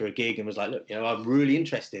time, after a gig, and was like, look, I'm really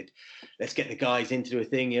interested. Let's get the guys in to do a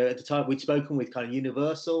thing. At the time, we'd spoken with kind of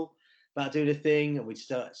Universal about doing a thing, and we'd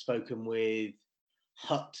spoken with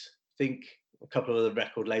Hut, I think, a couple of other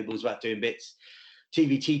record labels about doing bits.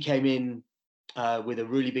 TVT came in with a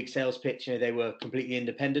really big sales pitch. They were completely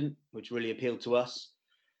independent, which really appealed to us.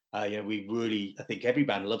 We really, I think every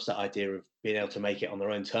band loves that idea of being able to make it on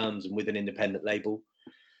their own terms and with an independent label.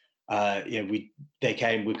 They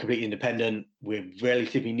came, we're completely independent. We're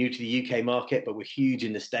relatively new to the UK market, but we're huge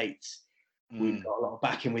in the States. We've got a lot of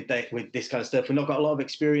backing with this kind of stuff. We've not got a lot of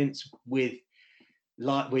experience with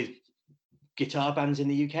guitar bands in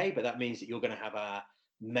the UK, but that means that you're going to have a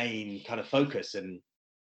main kind of focus. And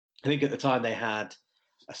I think at the time they had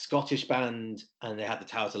a Scottish band and they had the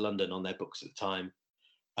Towers of London on their books at the time.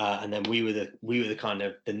 And then we were the kind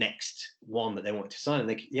of the next one that they wanted to sign.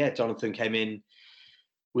 And Jonathan came in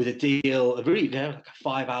with a deal, like a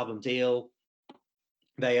 5-album deal.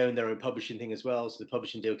 They own their own publishing thing as well, so the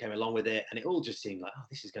publishing deal came along with it, and it all just seemed like, oh,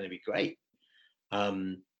 this is going to be great.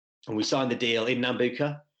 And we signed the deal in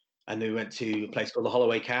Nambuka, and then we went to a place called the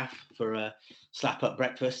Holloway Cafe for a slap-up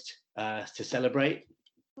breakfast to celebrate.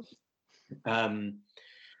 And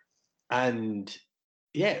then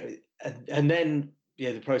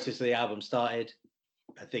the process of the album started.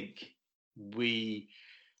 I think we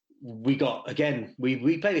got, again,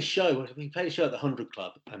 we played a show. We played a show at the 100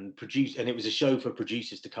 Club and it was a show for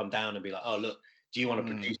producers to come down and be like, oh, look, do you want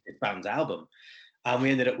to produce this band's album? And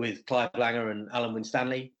we ended up with Clive Langer and Alan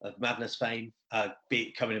Winstanley of Madness fame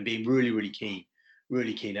coming and being really, really keen.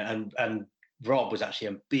 And Rob was actually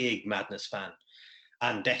a big Madness fan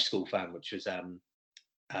and Deaf School fan, which was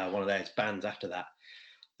one of their bands after that.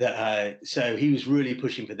 So he was really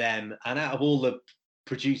pushing for them. And out of all the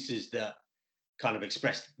producers that kind of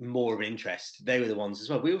expressed more of interest, they were the ones as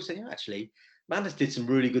well. We all said, actually, Madness did some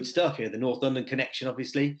really good stuff. The North London connection,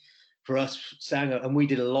 obviously, for us, sang, and we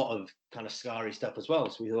did a lot of kind of scary stuff as well.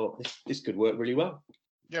 So we thought this could work really well.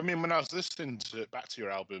 Yeah, I mean, when I was listening back to your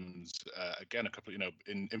albums again, a couple,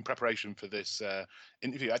 in preparation for this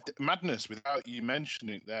interview, Madness, without you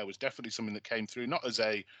mentioning it, there was definitely something that came through, not as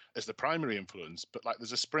the primary influence, but like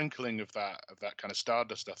there's a sprinkling of that kind of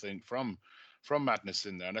Stardust, I think, from Madness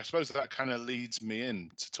in there. And I suppose that kind of leads me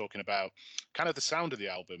into talking about kind of the sound of the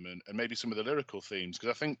album and maybe some of the lyrical themes,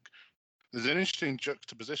 because I think there's an interesting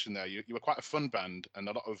juxtaposition there. You were quite a fun band, and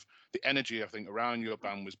a lot of the energy, I think, around your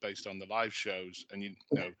band was based on the live shows. And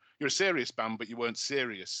you're a serious band, but you weren't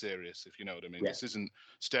serious, if you know what I mean. Yeah. This isn't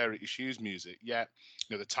stare at your shoes music. Yet,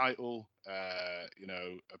 the title,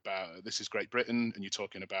 about This Is Great Britain, and you're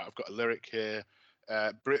talking about, I've got a lyric here,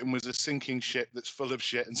 Britain was a sinking ship that's full of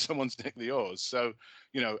shit and someone's nicked the oars. So,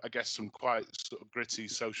 I guess some quite sort of gritty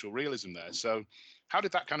social realism there. So how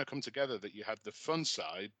did that kind of come together, that you had the fun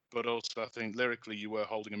side, but also I think lyrically you were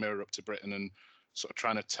holding a mirror up to Britain and sort of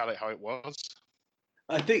trying to tell it how it was?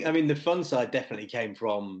 I mean, the fun side definitely came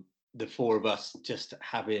from the four of us just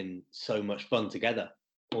having so much fun together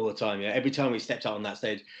all the time. Every time we stepped out on that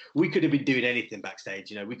stage, we could have been doing anything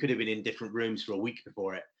backstage. We could have been in different rooms for a week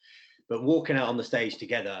before it. But walking out on the stage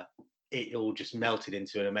together, it all just melted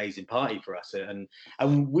into an amazing party for us. And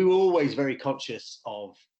we were always very conscious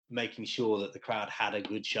of making sure that the crowd had a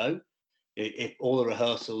good show. If all the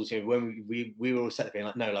rehearsals, when we were all set up being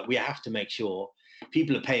like, no, like we have to make sure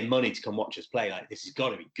people are paying money to come watch us play. Like, this has got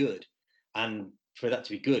to be good. And for that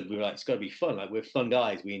to be good, we were like, it's got to be fun. Like, we're fun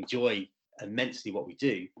guys. We enjoy immensely what we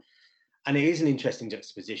do. And it is an interesting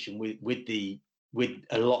juxtaposition with a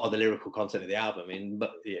lot of the lyrical content of the album.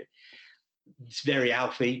 But it's very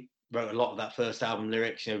Alfie, wrote a lot of that first album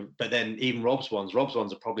lyrics, but then even Rob's ones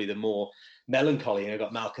are probably the more melancholy.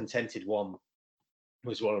 Got Malcontented one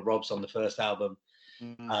was one of Rob's on the first album,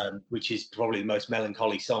 which is probably the most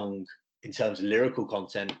melancholy song in terms of lyrical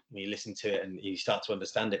content. When you listen to it and you start to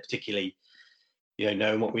understand it, particularly,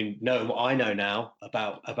 knowing what I know now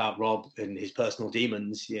about Rob and his personal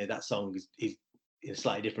demons, that song is in a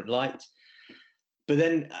slightly different light. But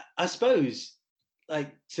then I suppose,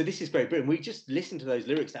 so This Is Great Britain, we just listened to those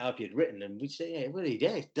lyrics that Alfie had written and we'd say,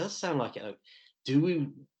 it does sound like it. Like, do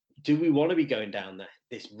we want to be going down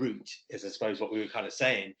this route, is I suppose what we were kind of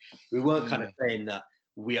saying. We weren't kind of saying that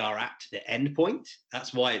we are at the end point.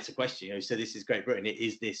 That's why it's a question. So This Is Great Britain.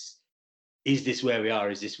 Is this where we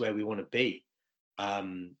are? Is this where we want to be?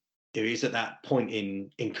 There is at that point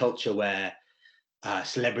in culture where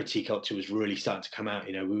celebrity culture was really starting to come out.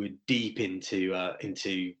 We were deep into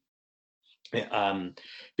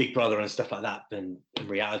Big Brother and stuff like that, and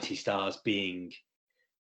reality stars being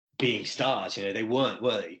stars. They weren't,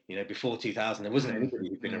 were they? Before 2000, there wasn't anybody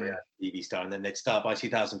who'd been a reality TV star, and then they'd start by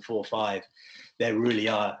 2004, 5. They really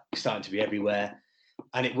are starting to be everywhere.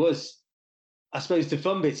 And it was, I suppose, the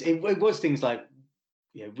fun bits. It was things like,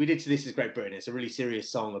 we did This Is Great Britain. It's a really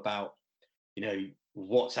serious song about,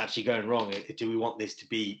 what's actually going wrong. Do we want this to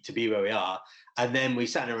be where we are? And then we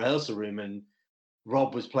sat in a rehearsal room, and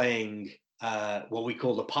Rob was playing what we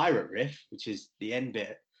call the pirate riff, which is the end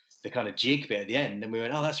bit, the kind of jig bit at the end. And we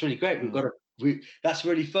went, oh, that's really great. That's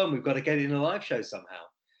really fun. We've got to get it in a live show somehow.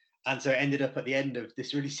 And so it ended up at the end of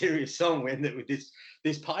this really serious song, we ended up with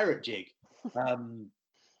this pirate jig.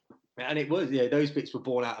 And it was, those bits were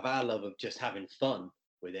born out of our love of just having fun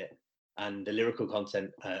with it. And the lyrical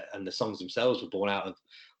content and the songs themselves were born out of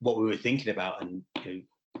what we were thinking about and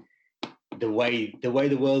the way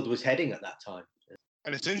the world was heading at that time.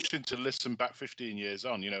 And it's interesting to listen back 15 years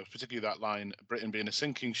on, particularly that line, Britain being a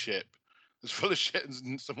sinking ship that's full of shit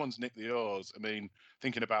and someone's nicked the oars. I mean,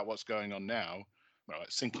 thinking about what's going on now, well,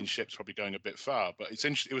 sinking ship's probably going a bit far, but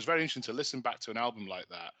it was very interesting to listen back to an album like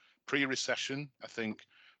that, pre-recession, I think,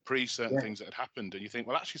 pre-certain things that had happened. And you think,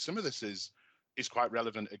 well, actually, some of this is quite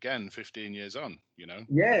relevant again 15 years on,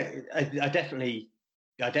 Yeah, I definitely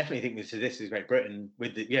think This Is Great Britain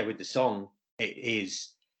with the song,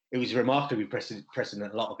 it was remarkably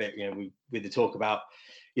precedent, a lot of it, with the talk about,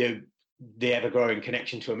 the ever-growing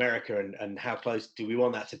connection to America and how close do we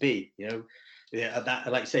want that to be,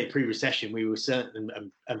 that, like you say, pre-recession, we were certain,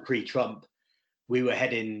 and pre-Trump, we were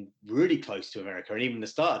heading really close to America. And even the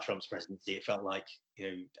start of Trump's presidency, it felt like,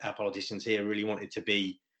 our politicians here really wanted to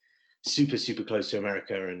be super, super close to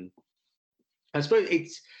America. And I suppose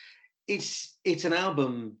it's an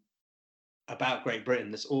album about Great Britain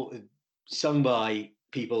that's all sung by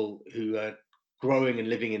people who are growing and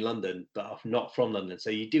living in London, but are not from London. So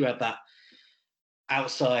you do have that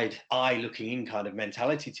outside eye looking in kind of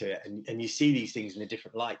mentality to it. And you see these things in a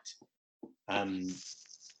different light. But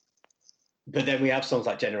then we have songs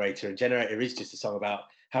like Generator, and Generator is just a song about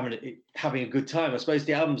having a good time. I suppose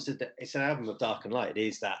it's an album of dark and light. It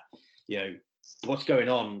is that, what's going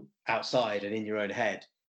on outside and in your own head.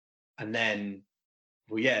 And then,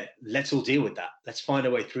 let's all deal with that. Let's find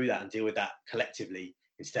a way through that and deal with that collectively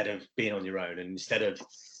instead of being on your own and instead of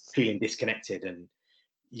feeling disconnected. And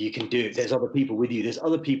you can do it. There's other people with you. There's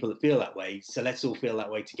other people that feel that way. So let's all feel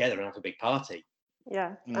that way together and have a big party.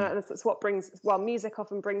 Yeah, that's what music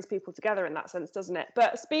often brings people together in that sense, doesn't it?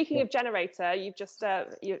 But speaking of Generator, you've just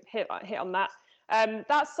you hit on that.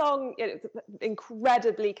 That song is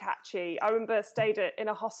incredibly catchy. I remember stayed in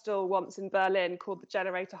a hostel once in Berlin called the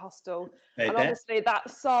Generator Hostel, and honestly,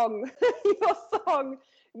 that song, your song,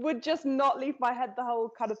 would just not leave my head the whole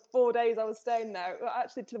kind of 4 days I was staying there.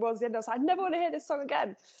 Actually, towards the end, I was like, I never want to hear this song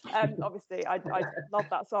again. Obviously, I love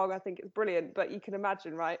that song. I think it's brilliant, but you can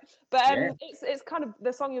imagine, right? But it's kind of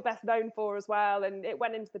the song you're best known for as well, and it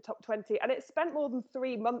went into the top 20, and it spent more than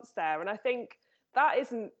 3 months there. And I think that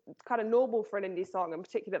isn't kind of normal for an indie song, and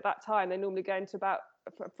particularly at that time, they normally go into about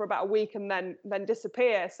a week and then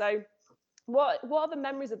disappear. So what are the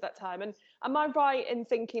memories of that time? And am I right in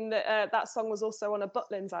thinking that that song was also on a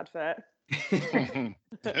Butlins advert?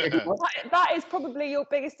 That is probably your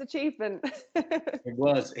biggest achievement. It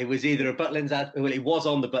was either a Butlins ad. Well, it was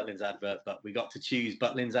on the Butlins advert, but we got to choose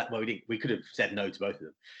Butlins ad. Well, we could have said no to both of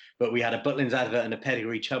them, but we had a Butlins advert and a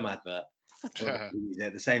Pedigree Chum advert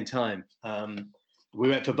at the same time. We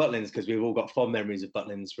went for Butlins because we've all got fond memories of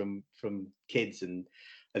Butlins from kids and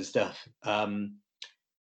stuff.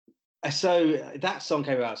 So that song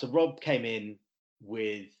came out. So Rob came in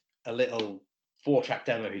with a little 4-track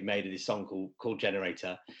demo he'd made of this song called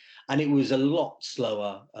Generator, and it was a lot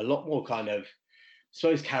slower, a lot more kind of, I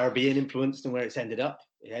suppose, Caribbean influenced than where it's ended up.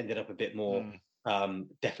 It ended up a bit more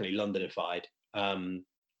definitely Londonified. And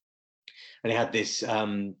it had this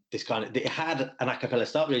kind of, it had an a cappella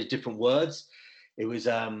start, but it was different words. It was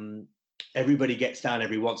everybody gets down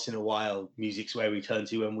every once in a while, music's where we turn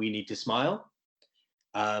to when we need to smile.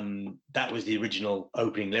 That was the original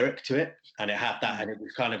opening lyric to it, and it had that, and it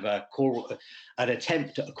was kind of a choral, an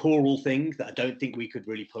attempt at a choral thing that I don't think we could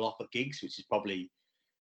really pull off at gigs, which is probably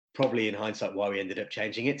in hindsight why we ended up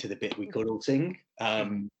changing it to the bit we could all sing.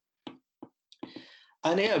 And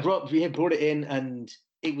yeah, we had brought it in, and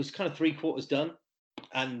it was kind of 3/4 done,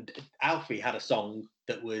 and Alfie had a song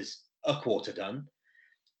that was a quarter done,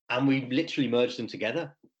 and we literally merged them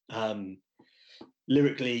together,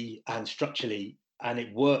 lyrically and structurally. And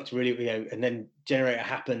it worked really, and then Generator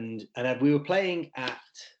happened, and we were playing at,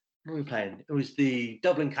 where were we playing? It was the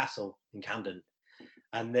Dublin Castle in Camden,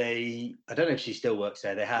 and I don't know if she still works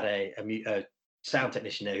there. They had a sound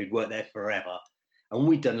technician there who'd worked there forever, and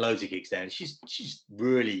we'd done loads of gigs there. And she's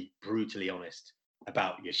really brutally honest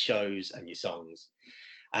about your shows and your songs.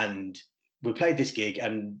 And we played this gig,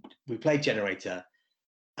 and we played Generator,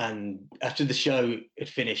 and after the show had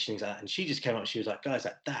finished, things like that, and she just came up, she was like, guys,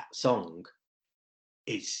 that song.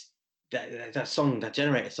 It's that song, that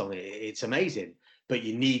Generator song, it's amazing, but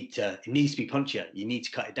it needs to be punchier. You need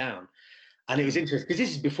to cut it down. And it was interesting because this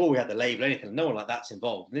is before we had the label, anything, no one like that's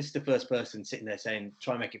involved. And this is the first person sitting there saying,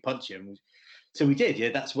 try and make it punchier. And so we did, yeah.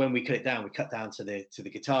 That's when we cut it down. We cut down to the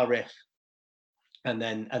guitar riff, and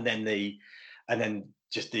then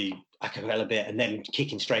just the a cappella bit, and then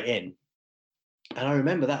kicking straight in. And I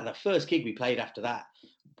remember that first gig we played after that,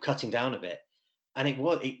 cutting down a bit. And it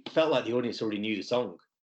felt like the audience already knew the song.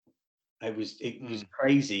 It was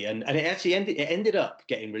crazy, and it actually ended up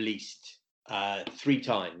getting released 3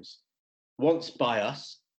 times. Once by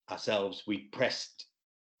ourselves, we pressed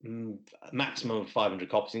a maximum of 500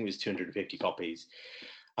 copies. I think it was 250 copies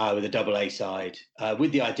with a double A side,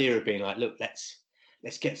 with the idea of being like, look,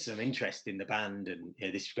 let's get some interest in the band, and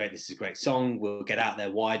this is great. This is a great song. We'll get out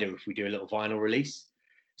there wider if we do a little vinyl release.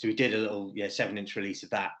 So we did a little 7-inch release of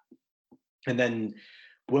that. And then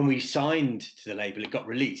when we signed to the label, it got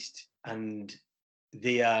released, and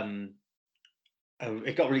it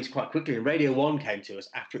got released quite quickly. And Radio 1 came to us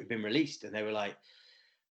after it had been released, and they were like,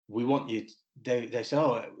 we want you. They said,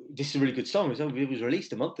 oh, this is a really good song. It was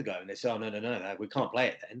released a month ago. And they said, oh, no, we can't play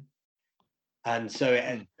it then. And so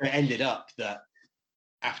it ended up that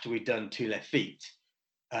after we'd done 2 Left Feet,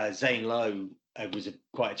 Zane Lowe was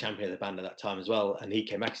quite a champion of the band at that time as well. And he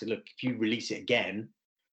came back and said, look, if you release it again,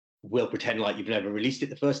 we'll pretend like you've never released it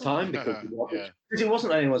the first time, because it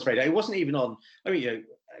wasn't on anyone's radar. It wasn't even on, it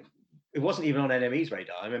wasn't even on NME's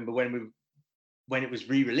radar. I remember when it was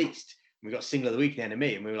re-released, we got Single of the Week in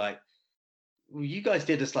NME, and we were like, well, you guys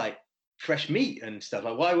did us like fresh meat and stuff.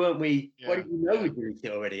 Like, why weren't we, why didn't you know we'd released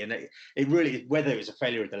it already? And it really, whether it was a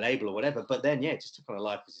failure of the label or whatever, but then, it just took on a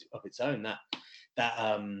life of its own that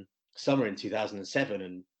summer in 2007.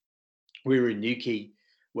 And we were in Newquay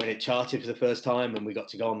when it charted for the first time, and we got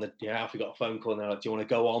to go on Alfie got a phone call, and they're like, do you want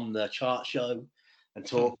to go on the chart show and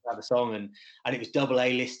talk about the song? And it was double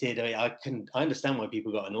A listed. I understand why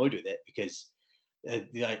people got annoyed with it, because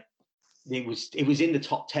it was in the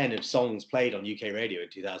top 10 of songs played on UK radio in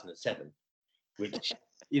 2007, which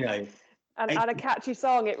and a catchy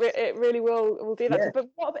song. It really will do that. Yeah. But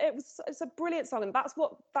it's a brilliant song, and that's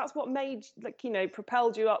what made,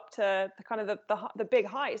 propelled you up to the kind of the big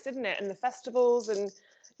heights, didn't it? And the festivals, and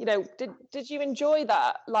did you enjoy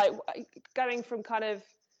that, like going from kind of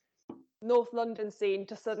North London scene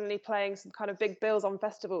to suddenly playing some kind of big bills on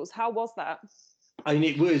festivals? How was that? I mean,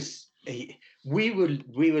 it was. We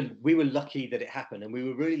were lucky that it happened, and we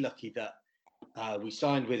were really lucky that we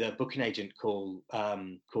signed with a booking agent called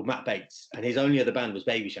Matt Bates, and his only other band was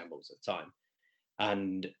Baby Shambles at the time.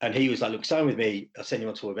 And he was like, "Look, sign with me. I'll send you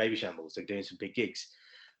on tour with Baby Shambles. They're doing some big gigs."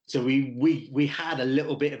 So we had a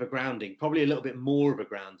little bit of a grounding, probably a little bit more of a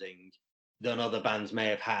grounding than other bands may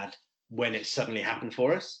have had when it suddenly happened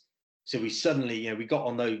for us. So we suddenly, we got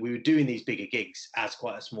on those. We were doing these bigger gigs as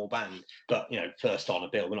quite a small band, but first on a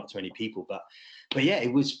bill. We're not too many people, but yeah,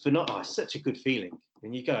 it was phenomenal. Oh, such a good feeling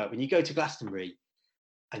when you go to Glastonbury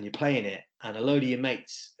and you're playing it, and a load of your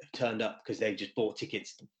mates have turned up because they just bought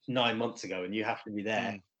tickets 9 months ago, and you have to be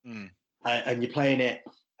there, and you're playing it,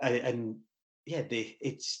 and yeah,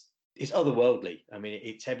 it's otherworldly. I mean,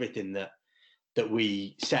 it's everything that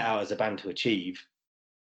we set out as a band to achieve,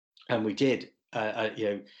 and we did.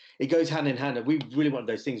 It goes hand in hand, and we really wanted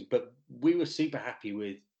those things, but we were super happy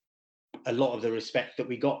with a lot of the respect that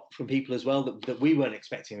we got from people as well that we weren't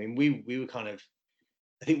expecting. I mean, we were kind of,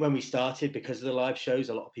 I think when we started, because of the live shows,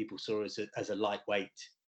 a lot of people saw us as a lightweight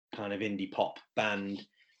kind of indie pop band,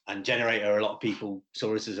 and Generator, a lot of people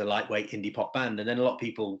saw us as a lightweight indie pop band, and then a lot of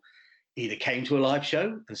people either came to a live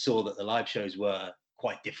show and saw that the live shows were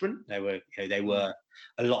quite different. They were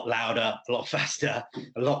a lot louder, a lot faster,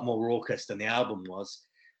 a lot more raucous than the album was,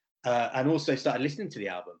 and also started listening to the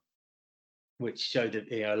album, which showed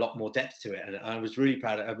that a lot more depth to it. And I was really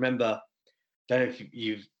proud. I remember, I don't know if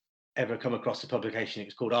you've ever come across a publication. It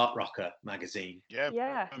was called Art Rocker magazine. Yeah,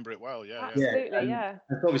 I remember it well. Yeah, absolutely, yeah.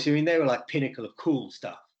 And obviously, I mean, they were like pinnacle of cool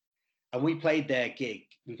stuff. And we played their gig.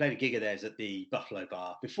 We played a gig of theirs at the Buffalo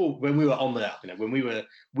Bar before, when we were on the up. When we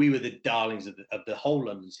were the darlings of the whole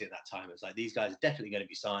London scene at that time. It was like, these guys are definitely going to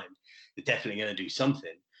be signed. They're definitely going to do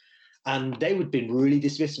something. And they would have been really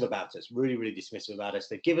dismissive about us. Really, really dismissive about us.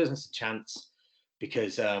 They'd given us a chance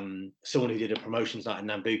because someone who did a promotions night in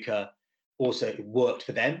Nambucca also worked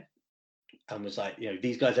for them and was like,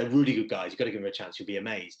 these guys are really good guys. You've got to give them a chance. You'll be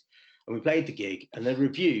amazed. And we played the gig, and the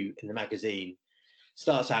review in the magazine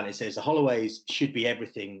starts out and it says, the Holloways should be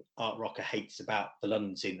everything Art Rocker hates about the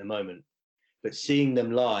London scene at the moment. But seeing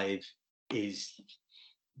them live is,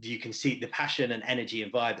 you can see the passion and energy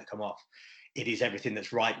and vibe that come off. It is everything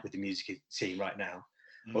that's right with the music scene right now.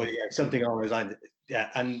 Or something along those lines. Yeah,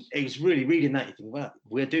 and it was really reading that, you think, well,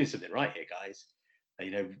 we're doing something right here, guys.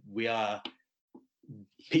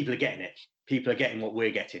 People are getting it. People are getting what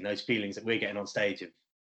we're getting. Those feelings that we're getting on stage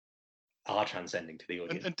are transcending to the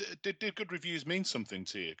audience. And did good reviews mean something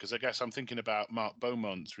to you? Because I guess I'm thinking about Mark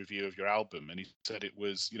Beaumont's review of your album, and he said it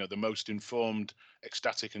was, the most informed,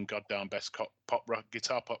 ecstatic, and goddamn best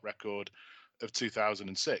guitar pop record of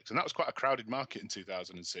 2006, and that was quite a crowded market in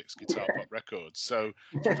 2006, guitar pop records. So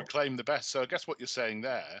you proclaimed the best. So I guess what you're saying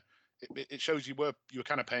there, it shows you were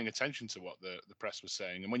kind of paying attention to what the press was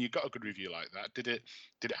saying. And when you got a good review like that, did it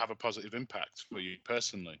have a positive impact for you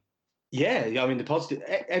personally? Yeah, I mean, the positive,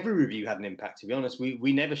 every review had an impact, to be honest.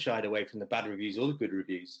 We never shied away from the bad reviews or the good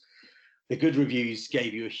reviews. The good reviews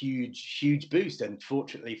gave you a huge, huge boost. And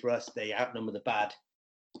fortunately for us, they outnumber the bad,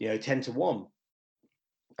 10 to 1.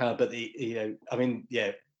 But that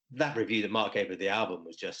review that Mark gave of the album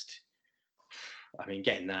was just,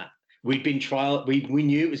 getting that. We'd been we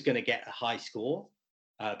knew it was going to get a high score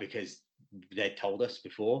because they'd told us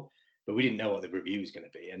before, but we didn't know what the review was going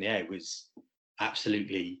to be. And it was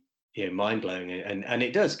absolutely, mind blowing. And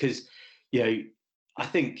it does, because, I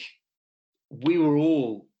think we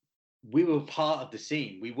were part of the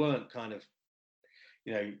scene. We weren't kind of,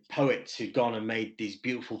 poets who'd gone and made these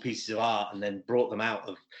beautiful pieces of art and then brought them out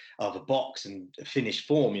of a box and finished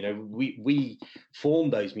form. We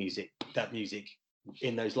formed that music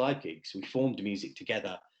in those live gigs. We formed the music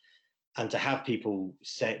together, and to have people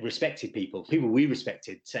respected people we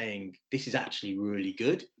respected, saying this is actually really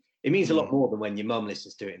good. It means a lot more than when your mum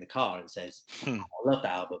listens to it in the car and says, I love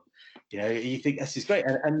that album. You think this is great.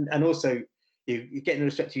 And also you're getting the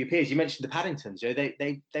respect of your peers. You mentioned the Paddingtons,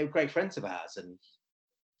 they were great friends of ours, and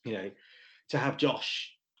to have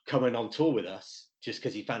Josh coming on tour with us just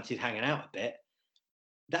because he fancied hanging out a bit,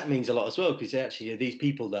 that means a lot as well, because actually these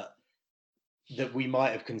people that we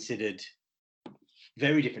might have considered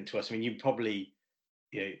very different to us. I mean, you probably,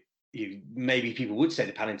 maybe people would say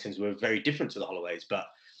the Paddingtons were very different to the Holloways, but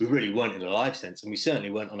we really weren't in a live sense, and we certainly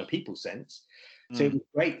weren't on a people sense. So it was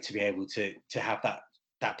great to be able to have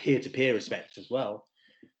that peer-to-peer respect as well.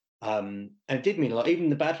 And it did mean a lot. Even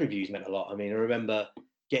the bad reviews meant a lot. I mean, I remember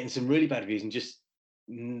getting some really bad reviews and just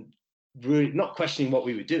really not questioning what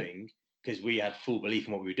we were doing, because we had full belief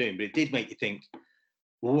in what we were doing, but it did make you think,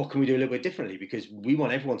 well, what can we do a little bit differently? Because we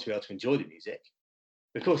want everyone to be able to enjoy the music.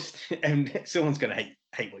 Of course, and someone's going to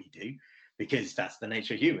hate what you do, because that's the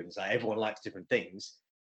nature of humans. Like everyone likes different things,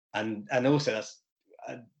 and also that's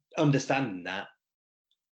understanding that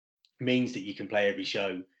means that you can play every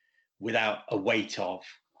show without a weight of,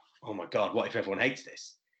 oh my God, what if everyone hates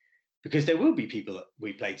this? Because there will be people that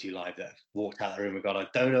we play to live that have walked out of the room and gone, I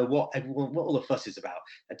don't know what all the fuss is about.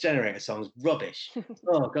 A generator song's rubbish.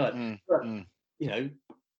 Oh God. But, you know,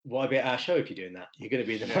 why be at our show if you're doing that? You're going to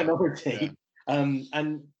be in the minority.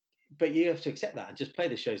 Yeah. But you have to accept that and just play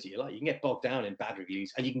the shows that you like. You can get bogged down in bad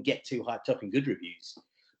reviews and you can get too hyped up in good reviews.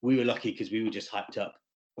 We were lucky because we were just hyped up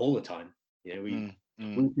all the time. You know, we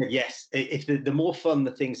said yes. If the more fun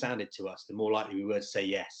the thing sounded to us, the more likely we were to say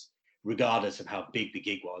yes, regardless of how big the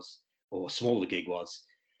gig was or small the gig was.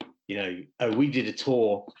 You know, we did a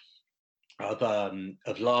tour of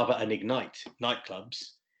Lava and Ignite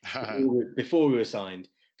nightclubs before we were signed,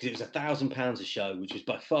 because it was £1,000 a show, which was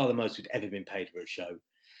by far the most we'd ever been paid for a show,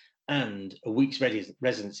 and a week's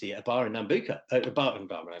residency at a bar in Nambucca, a bar in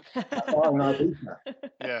Ibiza.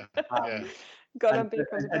 Yeah. And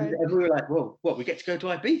we were like, well, what, we get to go to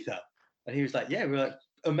Ibiza? And he was like, yeah. We were like,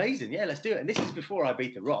 amazing, yeah, let's do it. And this is before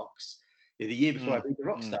Ibiza Rocks, the year before Ibiza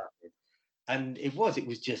Rocks started. And it was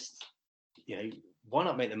just, you know, why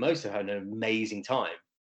not make the most of having an amazing time?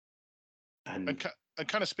 And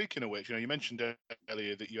kind of speaking of which, you know, you mentioned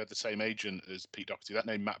earlier that you had the same agent as Pete Doherty. That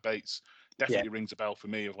name, Matt Bates, definitely rings a bell for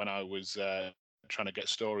me of when I was trying to get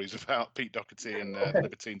stories about Pete Doherty and the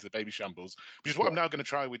Libertines, the Baby Shambles, which is what I'm now going to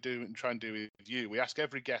try and do with you. We ask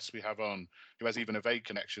every guest we have on who has even a vague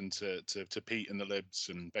connection to Pete and the Libs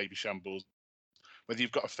and Baby Shambles, whether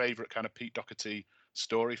you've got a favourite kind of Pete Doherty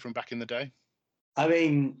story from back in the day. I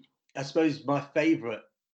mean, I suppose my favourite,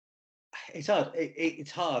 it's hard.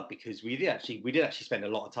 It's hard because we did actually spend a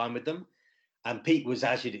lot of time with them, and Pete was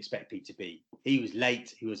as you'd expect Pete to be. He was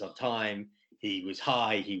late, he was on time, he was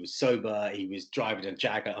high, he was sober, he was driving a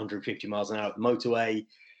Jag at 150 miles an hour at the motorway.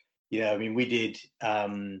 You know, I mean, we did.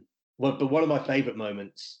 But one of my favourite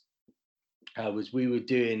moments was we were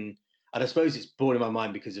doing, and I suppose it's born in my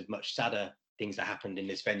mind because of much sadder things that happened in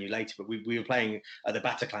this venue later. But we were playing at the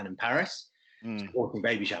Bataclan in Paris, supporting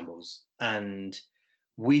Baby Shambles, and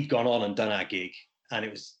we'd gone on and done our gig,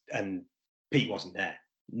 and Pete wasn't there.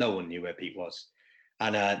 No one knew where Pete was,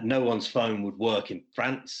 and no one's phone would work in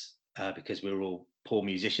France because we were all poor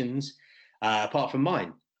musicians, apart from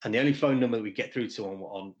mine. And the only phone number that we'd get through to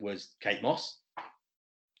on was Kate Moss,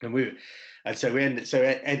 so I'm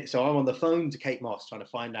on the phone to Kate Moss trying to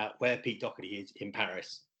find out where Pete Doherty is in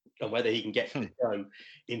Paris and whether he can get to the show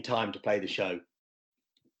in time to play the show.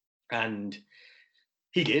 And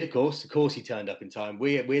he did, of course he turned up in time.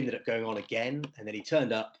 We ended up going on again, and then he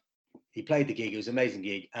turned up, he played the gig, it was an amazing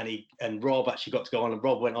gig, and Rob actually got to go on, and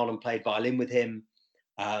Rob went on and played violin with him,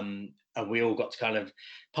 and we all got to kind of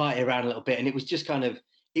party around a little bit, and it was just kind of,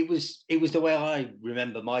 it was the way I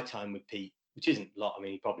remember my time with Pete, which isn't a lot. I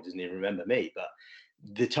mean, he probably doesn't even remember me, but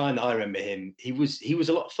the time that I remember him, he was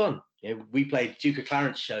a lot of fun. You know, we played Duke of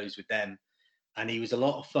Clarence shows with them, and he was a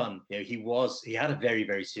lot of fun. You know, he had a very,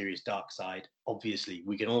 very serious dark side. Obviously,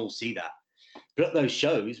 we can all see that. But at those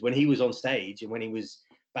shows, when he was on stage and when he was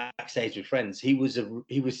backstage with friends, he was a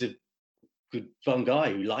good, fun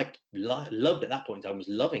guy who loved at that point in time, was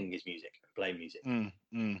loving his music, playing music.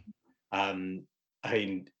 I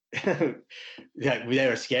mean, yeah,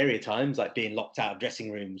 there are scarier times, like being locked out of dressing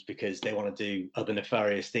rooms because they want to do other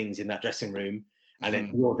nefarious things in that dressing room, and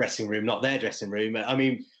then your dressing room, not their dressing room. I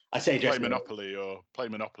mean, I say play Monopoly or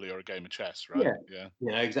a game of chess, right? Yeah,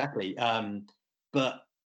 you know, exactly. But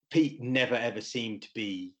Pete never ever seemed to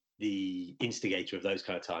be the instigator of those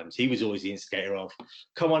kind of times. He was always the instigator of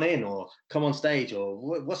come on in or come on stage or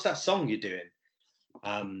what's that song you're doing?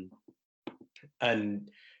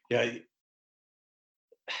 And you know,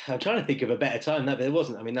 I'm trying to think of a better time. No, but there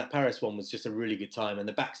wasn't. I mean, that Paris one was just a really good time, and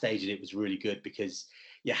the backstage of it was really good because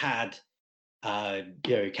you had,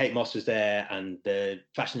 you know, Kate Moss was there, and the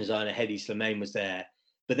fashion designer Hedy Slimane was there,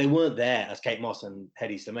 but they weren't there as Kate Moss and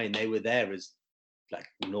Hedy Slimane. They were there as like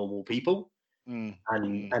normal people, and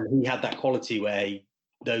he had that quality where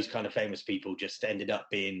those kind of famous people just ended up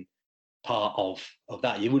being part of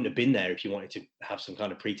that. You wouldn't have been there if you wanted to have some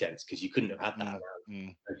kind of pretense because you couldn't have had that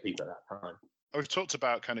around those people at that time. We've talked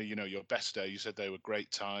about kind of, you know, your best day. You said they were great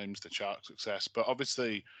times, the chart success, but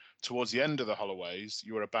obviously towards the end of the Holloways,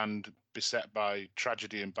 you were a band beset by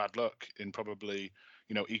tragedy and bad luck in probably,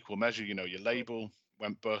 you know, equal measure. You know, your label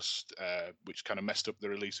went bust, which kind of messed up the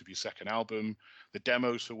release of your second album. The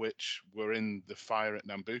demos for which were in the fire at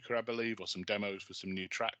Nambucca, I believe, or some demos for some new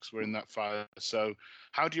tracks were in that fire. So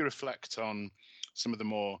how do you reflect on some of the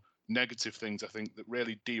more negative things, I think, that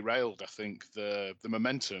really derailed, I think, the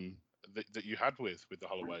momentum that you had with the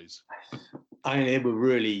Holloways? I mean, they were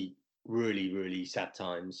really, really, really sad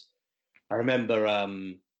times. I remember,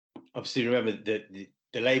 obviously, remember the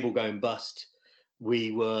label going bust.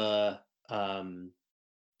 We were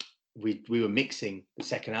we were mixing the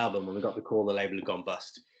second album when we got the call the label had gone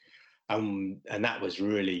bust, and that was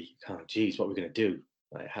really, oh, geez, what are we going to do?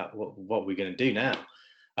 Like, what are we going to do now?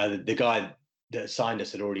 The guy that signed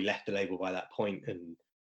us had already left the label by that point,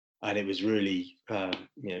 and it was really,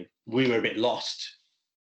 we were a bit lost.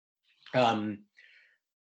 But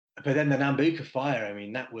then the Nambucca fire, I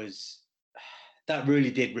mean, that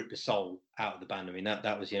really did rip the soul out of the band. I mean,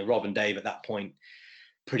 that was, Rob and Dave at that point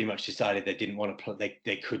pretty much decided they didn't want to play,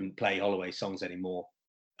 they couldn't play Holloway songs anymore,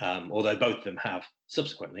 although both of them have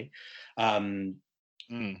subsequently. But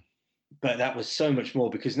that was so much more,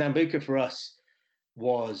 because Nambucca for us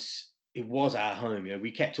was our home.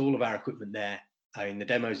 We kept all of our equipment there. I mean, the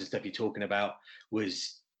demos and stuff you're talking about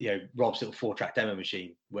was, Rob's little 4-track demo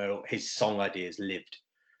machine where his song ideas lived,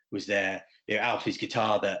 was there. Alfie's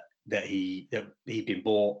guitar that he'd been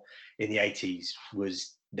bought in the 80s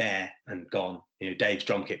was there and gone. Dave's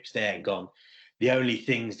drum kit was there and gone. The only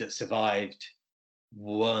things that survived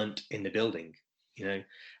weren't in the building, and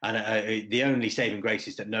the only saving grace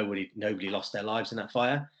is that nobody lost their lives in that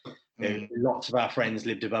fire. Lots of our friends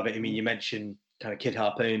lived above it. I mean, you mentioned kind of Kid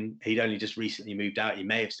Harpoon. He'd only just recently moved out. He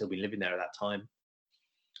may have still been living there at that time.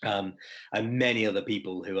 And many other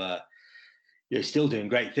people who are still doing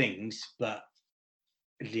great things, but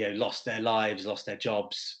lost their lives, lost their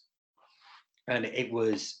jobs. And it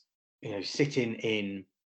was, sitting in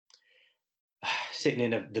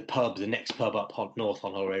the pub, the next pub up north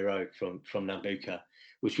on Holloway Road from Nambucca,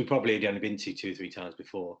 which we probably had only been to 2 or 3 times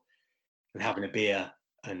before, and having a beer,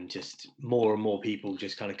 and just more and more people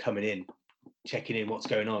just kind of coming in, checking in what's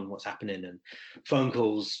going on, what's happening, and phone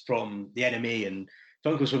calls from the enemy and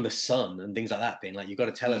phone calls from the Sun and things like that, being like, you've got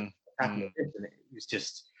to tell us what's happening. And it was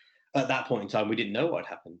just, at that point in time, we didn't know what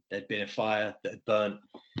had happened. There'd been a fire that had burnt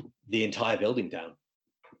the entire building down.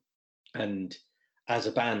 And as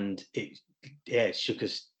a band, it shook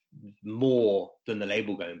us more than the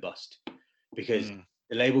label going bust, because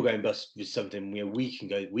the label going bust was something, we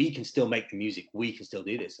can still make the music, we can still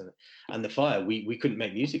do this. And the fire, we couldn't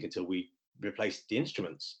make music until we replaced the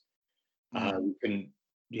instruments. We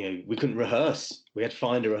couldn't rehearse. We had to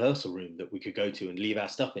find a rehearsal room that we could go to and leave our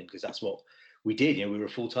stuff in, because that's what we did. We were a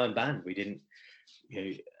full-time band. We didn't,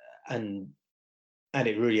 and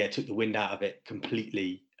it really took the wind out of it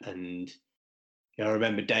completely. And I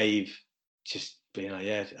remember Dave just being like,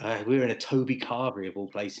 we were in a Toby Carvery of all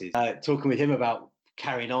places, talking with him about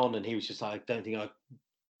carrying on, and he was just like, I don't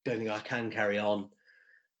think I can carry on.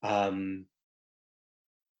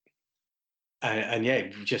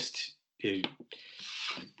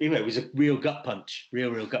 It was a real gut punch,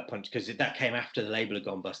 real gut punch, because that came after the label had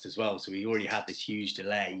gone bust as well. So we already had this huge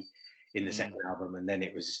delay in the second album, and then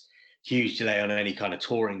it was huge delay on any kind of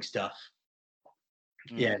touring stuff.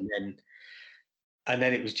 And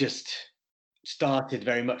then it was just started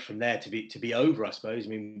very much from there to be over, I suppose. I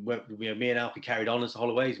mean, me and Alfie carried on as the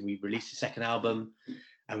Holloways, and we released the second album,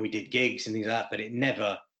 and we did gigs and things like that. But it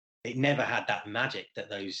never had that magic that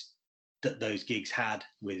those gigs had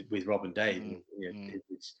with Rob and Dave.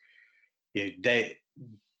 The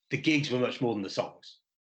gigs were much more than the songs.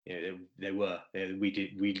 They were.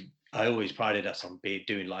 I always prided us on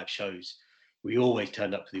doing live shows. We always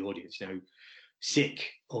turned up for the audience. Sick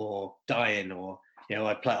or dying, or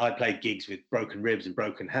I played gigs with broken ribs and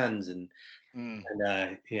broken hands, and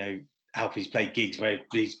Alfie's played gigs where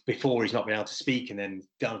he's not been able to speak, and then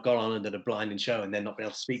gone on and did a blinding show, and then not been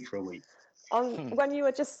able to speak for a week. When you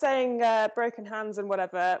were just saying broken hands and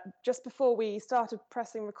whatever, just before we started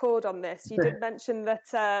pressing record on this, you did mention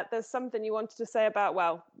that there's something you wanted to say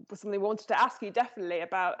about, something we wanted to ask you definitely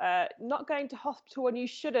about not going to hospital when you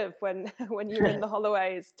should have when you were in the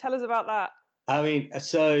Holloways. Tell us about that. I mean,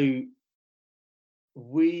 so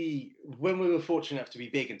when we were fortunate enough to be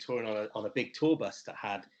big and touring on a big tour bus that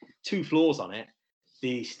had 2 floors on it,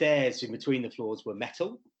 the stairs in between the floors were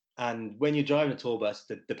metal. And when you're driving a tour bus,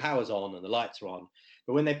 the power's on and the lights are on.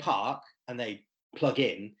 But when they park and they plug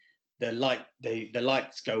in, the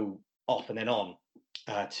lights go off and then on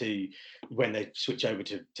to when they switch over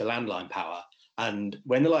to landline power. And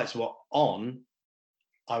when the lights were on,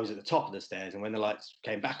 I was at the top of the stairs, and when the lights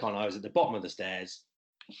came back on, I was at the bottom of the stairs.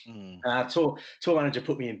 Tour manager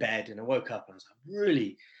put me in bed, and I woke up and I was like,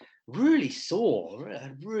 really, really sore. I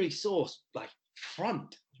had really sore, like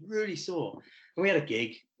front, really sore. And we had a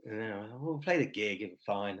gig. We'll play the gig and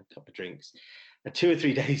fine, a couple of drinks. And 2 or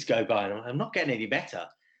 3 days go by, and I'm not getting any better.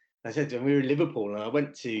 I said to him, we were in Liverpool, and I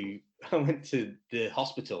went to the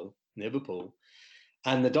hospital Liverpool.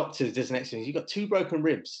 And the doctor does next to me, you've got 2 broken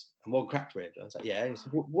ribs and 1 cracked rib. I was like, yeah. And he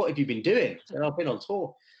said, what have you been doing? I said, I've been on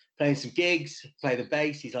tour, playing some gigs, play the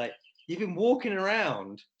bass. He's like, you've been walking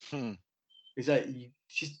around. He's like,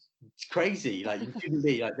 it's crazy. Like, you shouldn't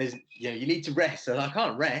be. Like, there's, you need to rest. And I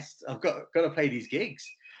can't rest. I've got to play these gigs.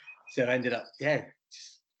 So I ended up, just a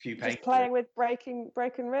few pains. Just playing with broken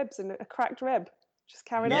ribs and a cracked rib. Just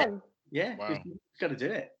carried on. Yeah, wow. You've got to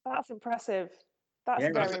do it. That's impressive. That's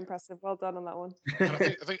very impressive. Well done on that one.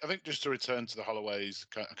 I think just to return to the Holloways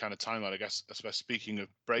kind of timeline, I guess speaking of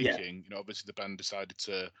breaking, obviously the band decided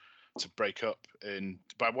to break up, and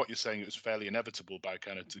by what you're saying, it was fairly inevitable by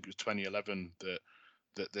kind of 2011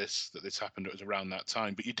 that this happened. It was around that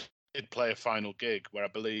time, but you did play a final gig where I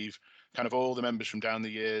believe kind of all the members from down the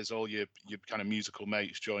years, all your kind of musical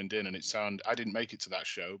mates joined in, and I didn't make it to that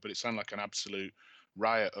show, but it sounded like an absolute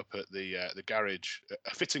riot up at the garage,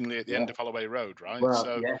 fittingly at the end of Holloway Road, right? Well,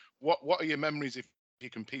 so what are your memories, if you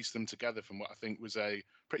can piece them together, from what I think was a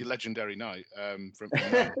pretty legendary night from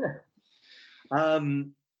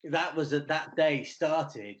that day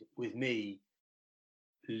started with me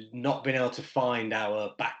not being able to find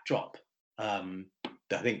our backdrop.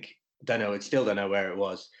 Still don't know where it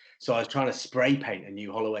was. So I was trying to spray paint a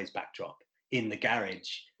new Holloway's backdrop in the garage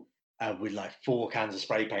with like 4 cans of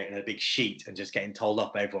spray paint and a big sheet, and just getting told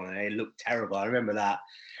off by everyone, and it looked terrible. I remember that.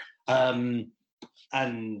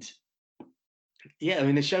 And yeah, I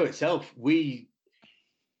mean, the show itself, we'd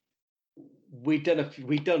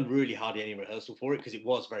done really hardly any rehearsal for it, because it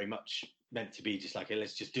was very much meant to be just like,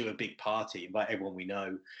 let's just do a big party, invite everyone we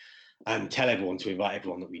know, and tell everyone to invite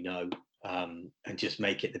everyone that we know, and just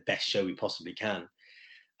make it the best show we possibly can.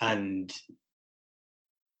 And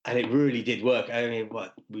it really did work. I mean,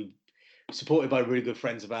 we supported by really good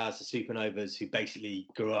friends of ours, the Supernovas, who basically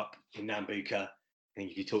grew up in Nambucca. I think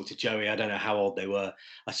if you talk to Joey, I don't know how old they were.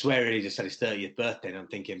 I swear he just had his 30th birthday, and I'm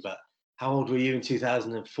thinking, but how old were you in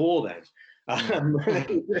 2004 then?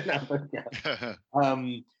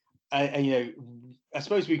 I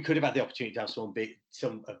suppose we could have had the opportunity to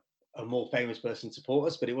have a more famous person support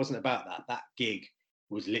us, but it wasn't about that. That gig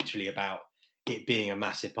was literally about it being a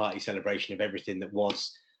massive party celebration of everything that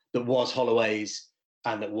was Holloway's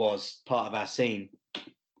and that was part of our scene.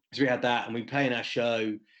 So we had that, and we played our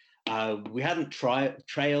show. We hadn't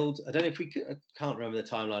trailed. I don't know if we could. I can't remember the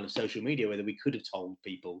timeline of social media whether we could have told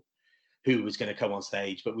people who was going to come on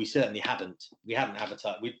stage, but we certainly hadn't. We hadn't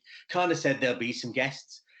advertised. We kind of said there'll be some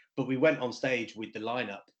guests, but we went on stage with the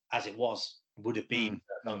lineup as it would have been.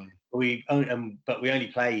 But we only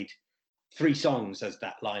played 3 songs as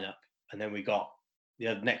that lineup, and then we got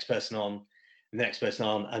the next person on, the next person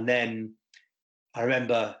on, and then I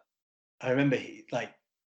remember like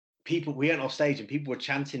people. We went off stage and people were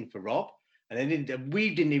chanting for Rob, and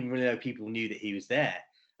we didn't even really know people knew that he was there.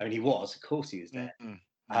 I mean, of course, he was there.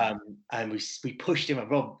 And we pushed him.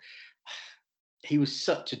 Rob, he was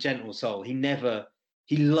such a gentle soul. He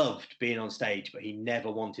loved being on stage, but he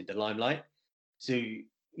never wanted the limelight. So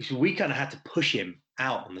we kind of had to push him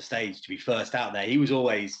out on the stage to be first out there. He was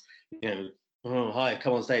always, oh, hi,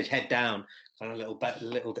 come on stage, head down, kind of little,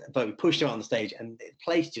 but we pushed him out on the stage, and the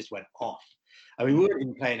place just went off. I mean, we weren't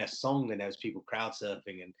even playing a song, and there was people crowd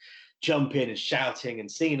surfing and jumping and shouting and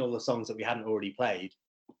singing all the songs that we hadn't already played.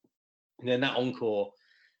 And then that encore,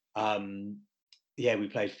 we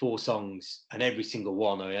played 4 songs, and every single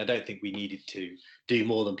one, I mean, I don't think we needed to do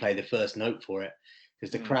more than play the first note for it,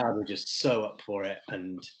 because the crowd were just so up for it,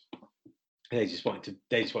 and they just wanted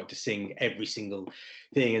to sing every single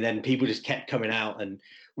thing. And then people just kept coming out, and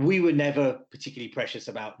we were never particularly precious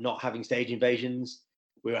about not having stage invasions.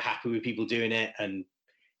 We were happy with people doing it, and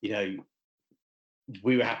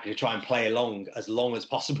we were happy to try and play along as long as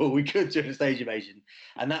possible we could during a stage invasion.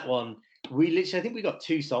 And that one, I think we got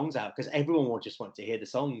 2 songs out, because everyone just wanted to hear the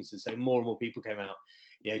songs, and so more and more people came out.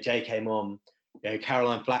 Jay came on,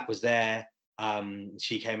 Caroline Black was there.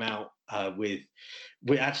 She came out with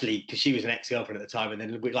actually, because she was an ex-girlfriend at the time, and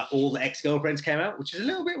then all the ex-girlfriends came out, which is a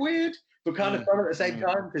little bit weird, but kind of fun at the same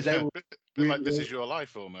time, because they were like This Is Your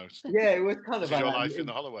Life almost. Yeah, it was kind of like your life in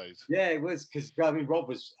the Holloways. Yeah, it was, because I mean, Rob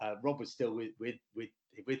was still with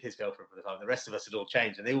his girlfriend for the time. The rest of us had all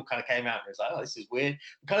changed, and they all kind of came out, and it was like, oh, this is weird,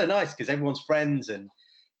 kind of nice, because everyone's friends, and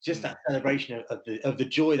just that celebration of the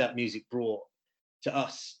joy that music brought to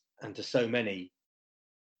us and to so many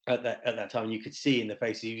at that time. You could see in the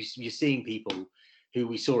faces, you're seeing people who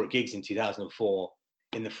we saw at gigs in 2004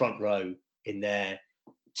 in the front row in their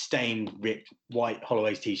stained, ripped white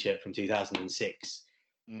Holloway's t-shirt from 2006.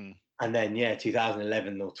 And then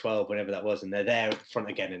 2011 or 12, whenever that was, and they're there at the front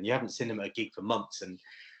again, and you haven't seen them at a gig for months. And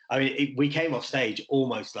I mean, we came off stage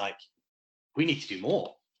almost like, we need to do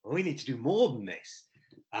more. we need to do more than this.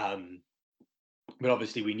 But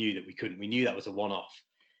obviously we knew that we couldn't. We knew that was a one-off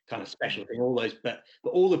kind of special thing. All those, but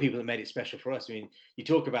all the people that made it special for us. I mean, you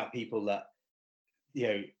talk about people that, you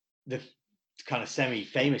know, the kind of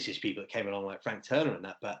semi-famous-ish people that came along, like Frank Turner and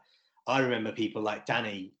that. But I remember people like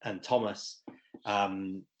Danny and Thomas,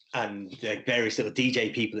 and the various little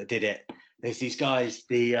DJ people that did it. There's these guys.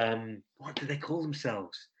 What do they call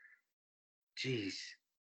themselves? Jeez.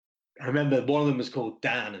 I remember one of them was called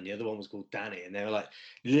Dan and the other one was called Danny, and they were like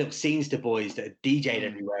little Scenester boys that had DJ'd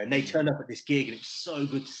everywhere, and they turned up at this gig, and it was so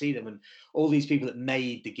good to see them. And all these people that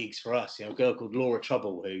made the gigs for us, you know, a girl called Laura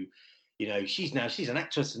Trouble, who, you know, she's an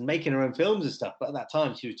actress and making her own films and stuff, but at that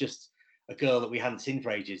time she was just a girl that we hadn't seen for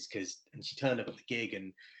ages, and she turned up at the gig,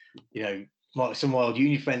 and, you know, some of my old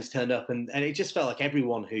uni friends turned up, and it just felt like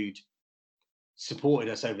everyone who'd supported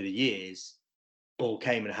us over the years all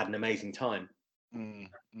came and had an amazing time.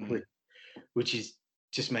 Which is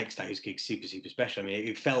just makes those gigs super, super special. I mean,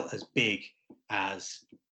 it felt as big as,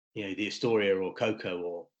 you know, the Astoria or Coco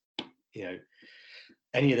or, you know,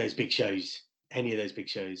 any of those big shows, and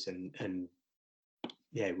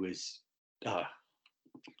yeah, it was the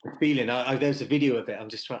feeling. There's a video of it. I'm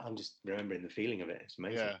just remembering the feeling of it. It's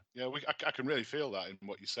amazing. Yeah. I can really feel that in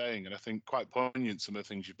what you're saying, and I think quite poignant some of the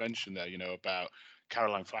things you mentioned there. You know, about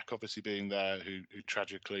Caroline Flack obviously being there, who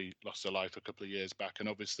tragically lost her life a couple of years back, and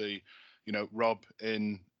obviously, you know, Rob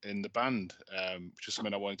in the band, which is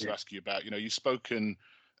something I wanted to ask you about. You know, you've spoken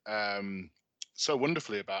so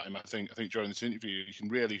wonderfully about him. I think during this interview, you can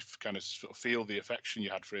really kind of sort of feel the affection you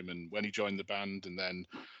had for him, and when he joined the band, and then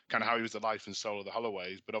kind of how he was the life and soul of the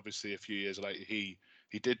Holloways. But obviously, a few years later, he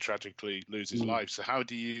did tragically lose his life. So how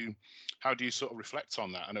do you sort of reflect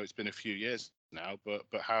on that? I know it's been a few years now, but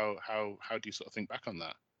how do you sort of think back on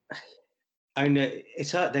that? And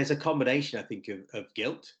there's a combination, I think, of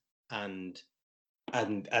guilt and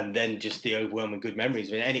then just the overwhelming good memories.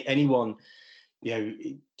 I mean, anyone, you know,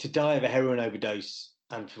 to die of a heroin overdose,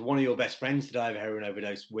 and for one of your best friends to die of a heroin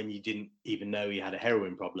overdose when you didn't even know he had a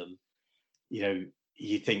heroin problem, you know,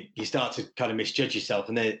 you start to kind of misjudge yourself,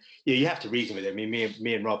 and then you have to reason with it. I mean,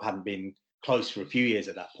 me and Rob hadn't been close for a few years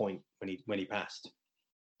at that point when he passed.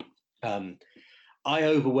 I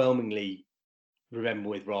overwhelmingly remember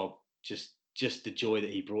with Rob just the joy that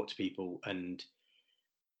he brought to people, and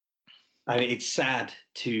it's sad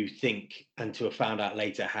to think and to have found out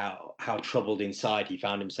later how troubled inside he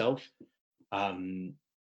found himself, when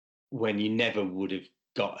you never would have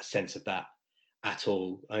got a sense of that at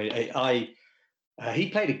all. He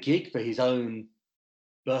played a gig for his own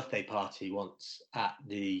birthday party once at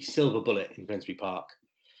the Silver Bullet in Finsbury Park,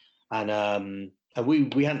 and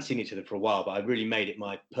we hadn't seen each other for a while, but I really made it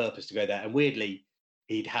my purpose to go there. And weirdly,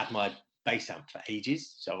 he'd had my bass amp for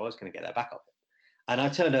ages, so I was going to get that back up. And I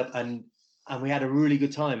turned up, and we had a really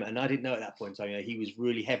good time. And I didn't know at that point, so, you know, he was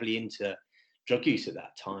really heavily into drug use at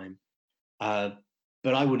that time,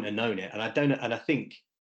 but I wouldn't have known it. And I don't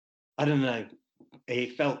know.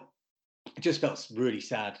 It just felt really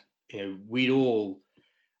sad. You know, we'd all,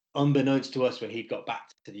 unbeknownst to us, when he'd got back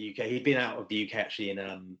to the UK, he'd been out of the UK actually in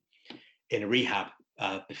a rehab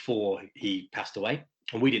before he passed away.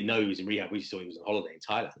 And we didn't know he was in rehab. We just thought he was on holiday in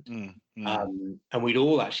Thailand. And we'd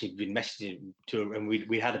all actually been messaging and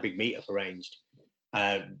we had a big meetup arranged,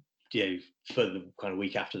 you know, for the kind of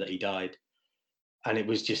week after that he died. And it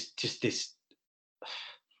was just this,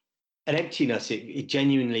 an emptiness. It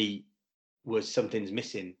genuinely was, something's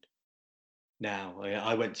missing now.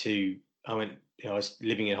 I was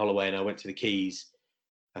living in Holloway, and I went to the Keys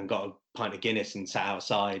and got a pint of Guinness and sat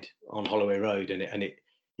outside on Holloway Road, and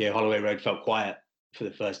Holloway Road felt quiet for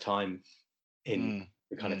the first time in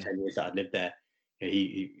the kind of 10 years that I'd lived there. You know,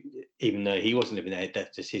 he even though he wasn't living there,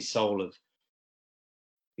 that's just his soul of,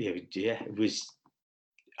 you know, it was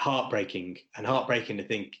heartbreaking to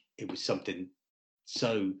think it was something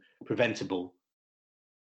so preventable,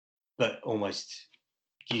 but almost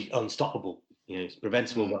unstoppable. You know, it's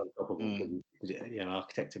preventable but unstoppable. You know,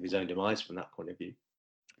 architect of his own demise from that point of view.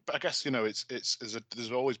 But I guess, you know,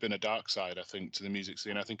 there's always been a dark side, I think, to the music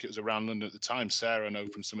scene. I think it was around London at the time. Sarah, I know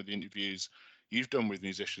from some of the interviews you've done with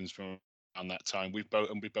musicians from around that time, we've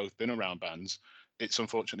both been around bands. It's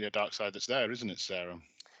unfortunately a dark side that's there, isn't it, Sarah?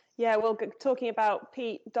 Yeah, well, talking about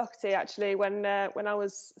Pete Doherty, actually, when I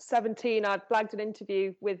was 17, I blagged an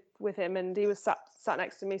interview with him, and he was sat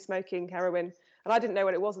next to me smoking heroin, and I didn't know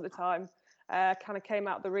what it was at the time. Kind of came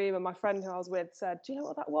out of the room, and my friend who I was with said, "Do you know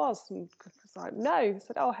what that was?" And I was like, "No." I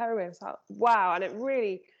said, "Oh, heroin." I was like, "Wow!" And it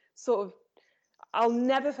really sort of, I'll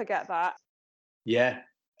never forget that. Yeah,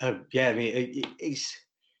 I mean, it's,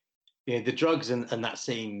 you know, the drugs and that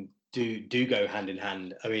scene do go hand in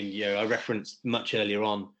hand. I mean, I referenced much earlier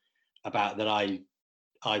on about that I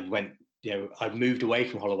went, I moved away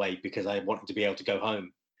from Holloway because I wanted to be able to go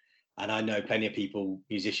home. And I know plenty of people,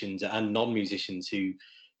 musicians and non-musicians, who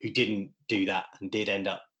didn't do that and did end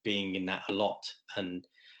up being in that a lot. And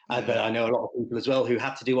but I know a lot of people as well who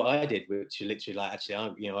had to do what I did, which are literally like, actually,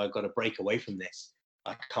 I've got to break away from this.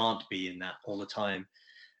 I can't be in that all the time.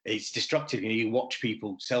 It's destructive. You watch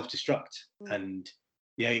people self-destruct, and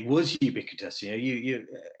it was ubiquitous.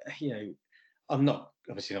 I'm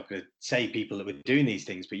obviously not going to say people that were doing these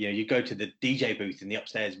things, but you go to the DJ booth in the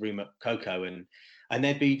upstairs room at Coco, and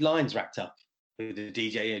there'd be lines racked up with the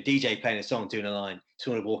DJ, DJ playing a song, doing a line.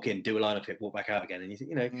 Someone would walk in, do a line of it, walk back out again, and you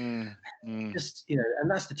think, just and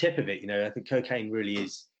that's the tip of it. I think cocaine really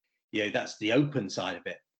is, that's the open side of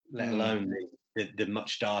it, let alone the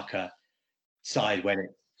much darker side when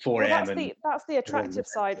it's 4 a.m. That's the attractive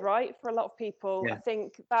side, right? For a lot of people, I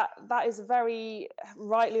think that is very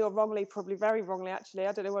rightly or wrongly, probably very wrongly actually.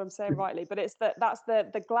 I don't know what I'm saying rightly, but it's that's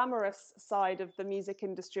the glamorous side of the music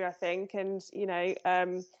industry, I think, and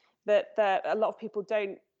that a lot of people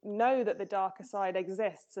don't know that the darker side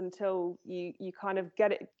exists until you kind of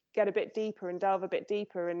get a bit deeper and delve a bit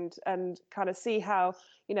deeper and kind of see how,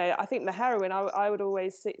 I think the heroin, I would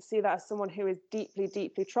always see that as someone who is deeply,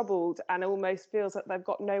 deeply troubled and almost feels that they've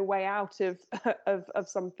got no way out of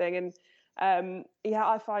something. And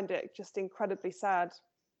I find it just incredibly sad.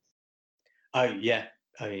 Oh yeah,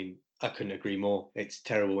 I mean, I couldn't agree more. It's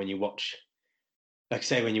terrible when you watch, like I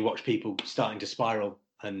say, when you watch people starting to spiral,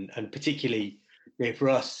 and particularly for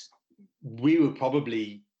us, we were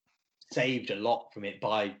probably saved a lot from it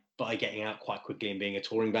by getting out quite quickly and being a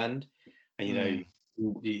touring band, and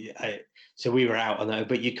so we were out on that.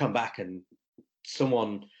 But you'd come back and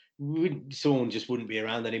someone just wouldn't be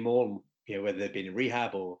around anymore. Whether they'd been in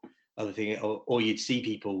rehab or other thing, or you'd see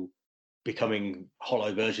people becoming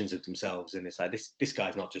hollow versions of themselves, and it's like this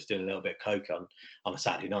guy's not just doing a little bit of coke on a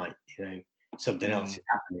Saturday night. Something else is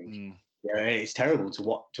happening. It's terrible to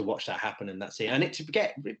watch that happen, and that's it. And it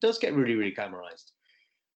does get really, really glamorized.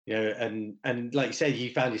 And like you said,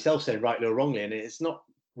 you found yourself saying rightly or wrongly, and it's not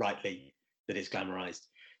rightly that it's glamorized,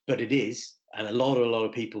 but it is, and a lot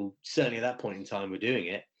of people certainly at that point in time were doing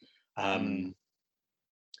it. And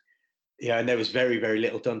there was very, very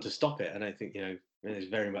little done to stop it. And I think there's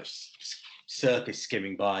very much surface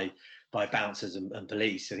skimming by bouncers and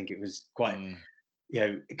police. I think it was quite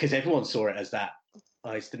because everyone saw it as that.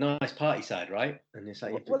 Oh, it's the nice party side, right? And it's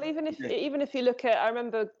like, well, even if you look at, I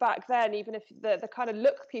remember back then, even if the kind of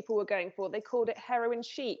look people were going for, they called it heroin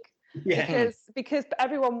chic, because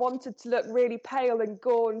everyone wanted to look really pale and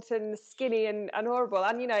gaunt and skinny and horrible.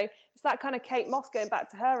 And it's that kind of Kate Moss, going back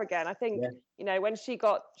to her again. I think when she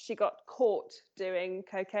got caught doing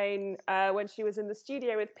cocaine when she was in the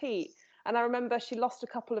studio with Pete. And I remember she lost a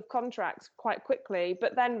couple of contracts quite quickly,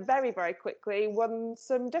 but then very, very quickly won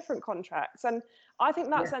some different contracts. And I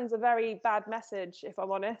think that sends a very bad message, if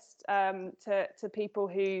I'm honest, to people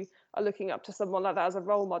who are looking up to someone like that as a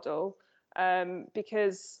role model,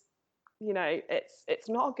 because it's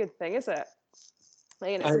not a good thing, is it?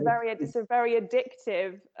 It's a very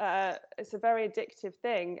addictive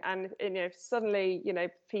thing, and if suddenly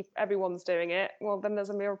everyone's doing it, well, then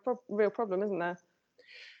there's a real problem, isn't there?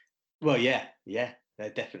 Well, yeah, there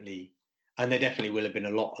definitely will have been a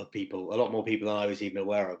lot more people than I was even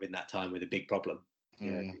aware of in that time with a big problem.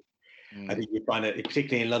 I think you find it,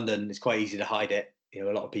 particularly in London, it's quite easy to hide it. A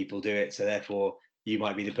lot of people do it, so therefore you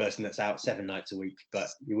might be the person that's out 7 nights a week, but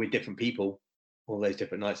you're with different people all those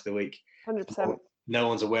different nights of the week. 100%. No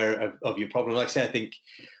one's aware of your problem. Like I said, I think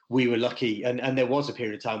we were lucky, and there was a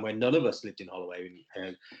period of time when none of us lived in Holloway.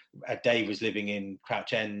 Dave was living in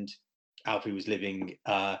Crouch End, Alfie was living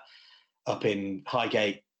up in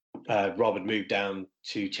Highgate. Rob had moved down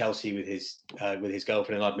to Chelsea with his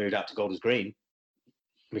girlfriend, and I'd moved out to Golders Green,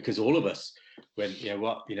 because all of us went,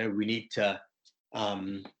 we need to,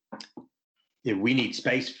 we need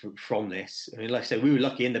space from this. I mean, like I said, we were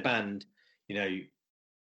lucky in the band.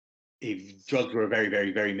 If drugs were a very,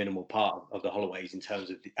 very, very minimal part of the Holloways in terms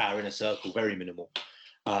of our inner circle, very minimal.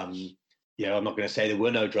 I'm not going to say there were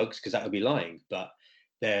no drugs, because that would be lying, but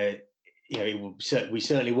there. We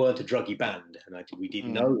certainly weren't a druggy band, and we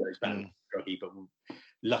didn't know those bands were druggy, but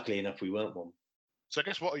luckily enough, we weren't one. So I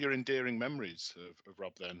guess, what are your endearing memories of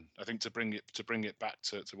Rob then? I think to bring it back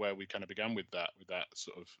to where we kind of began with that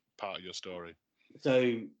sort of part of your story.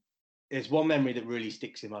 So there's one memory that really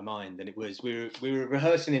sticks in my mind, and it was we were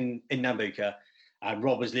rehearsing in Nambucca, and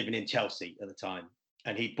Rob was living in Chelsea at the time,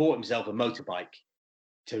 and he bought himself a motorbike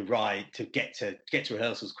to ride to get to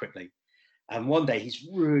rehearsals quickly. And one day he's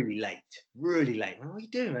really late. What are you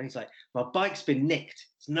doing, man? He's like, my bike's been nicked.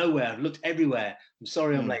 It's nowhere. I've looked everywhere. I'm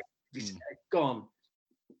sorry I'm late. It's gone.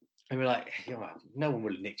 And we're like, no one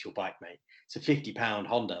would have nicked your bike, mate. It's a £50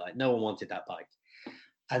 Honda. Like, no one wanted that bike.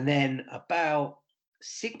 And then about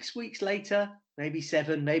 6 weeks later, maybe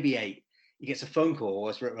 7, maybe 8, he gets a phone call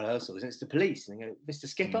whilst we're at rehearsals, and it's the police. And they go, Mr.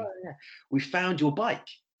 Skipper, yeah, we found your bike.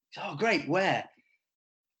 Said, oh, great, where?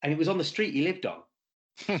 And it was on the street he lived on.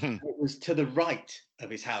 It was to the right of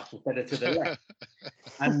his house instead of to the left.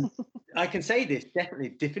 And I can say this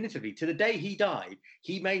definitively. To the day he died,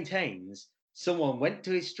 he maintains someone went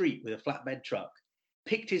to his street with a flatbed truck,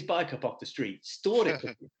 picked his bike up off the street, stored it for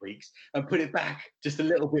 6 weeks, and put it back just a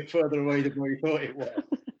little bit further away than where he thought it was.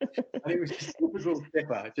 And it was just typical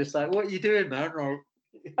Skipper, just like, what are you doing, man?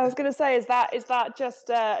 I was going to say, is that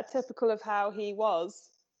just typical of how he was?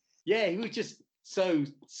 Yeah, he was just so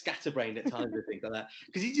scatterbrained at times and things like that,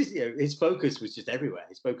 because he just, his focus was just everywhere.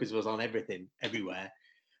 His focus was on everything, everywhere,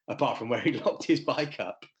 apart from where he locked his bike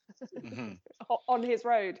up. On his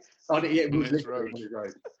road. On his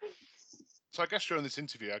road. So I guess during this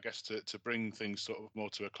interview, to bring things sort of more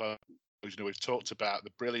to a close, we've talked about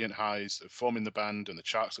the brilliant highs of forming the band and the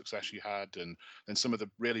chart success you had, and then some of the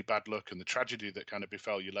really bad luck and the tragedy that kind of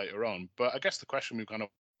befell you later on. But I guess the question we kind of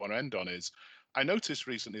want to end on is, I noticed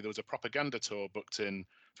recently there was a propaganda tour booked in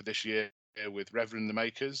for this year with Reverend the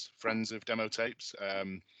Makers, Friends of Demo Tapes,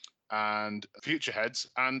 and Future Heads,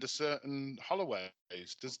 and a certain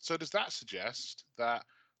Holloways. Does that suggest that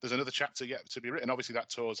there's another chapter yet to be written? Obviously, that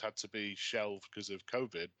tour's had to be shelved because of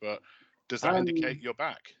COVID, but does that indicate you're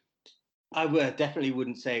back? I definitely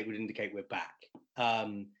wouldn't say it would indicate we're back.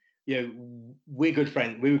 We're good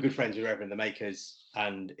friends. We were good friends with Reverend the Makers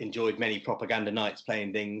and enjoyed many propaganda nights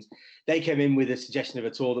playing things. They came in with a suggestion of a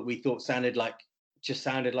tour that we thought sounded like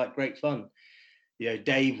great fun.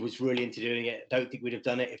 Dave was really into doing it. I don't think we'd have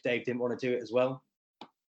done it if Dave didn't want to do it as well.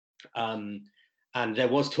 And there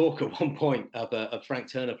was talk at one point of Frank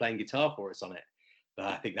Turner playing guitar for us on it, but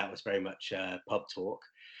I think that was very much pub talk.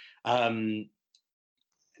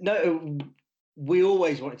 No, we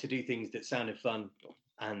always wanted to do things that sounded fun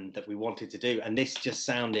and that we wanted to do, and this just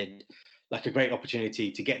sounded like a great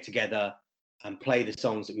opportunity to get together and play the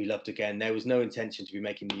songs that we loved again. There was no intention to be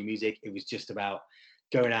making new music. It was just about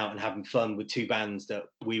going out and having fun with two bands that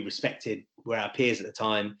we respected, were our peers at the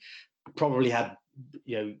time, probably had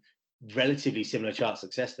relatively similar chart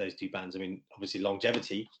success, those two bands. I mean, obviously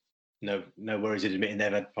longevity, no worries at admitting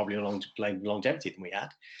they've had probably a long longevity than we had,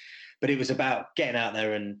 but it was about getting out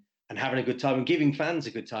there and having a good time and giving fans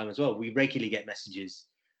a good time as well. We regularly get messages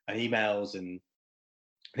and emails and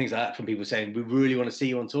things like that from people saying, we really want to see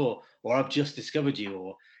you on tour, or I've just discovered you,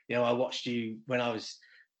 or I watched you when I was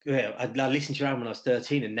I listened to your album when I was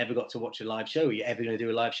 13 and never got to watch a live show. Are you ever going to do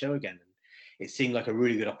a live show again? And it seemed like a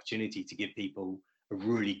really good opportunity to give people a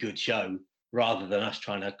really good show, rather than us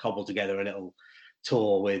trying to cobble together a little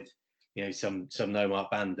tour with some no-mark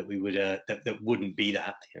band that we would that wouldn't be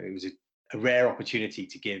that. It was a rare opportunity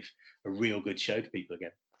to give a real good show to people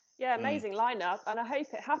again. Yeah, amazing lineup, and I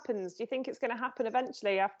hope it happens. Do you think it's going to happen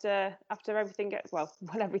eventually after everything gets,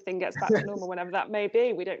 when everything gets back to normal, whenever that may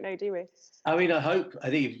be? We don't know, do we? I mean, I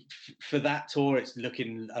think for that tour, it's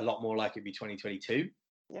looking a lot more like it'd be 2022.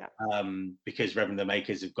 Yeah. Because Reverend the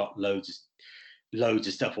Makers have got loads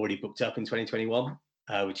of stuff already booked up in 2021,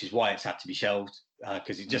 which is why it's had to be shelved,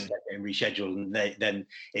 because it just kept getting rescheduled, and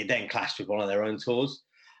then clashed with one of their own tours.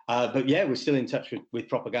 But yeah, we're still in touch with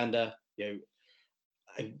Propaganda.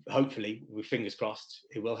 Hopefully, with fingers crossed,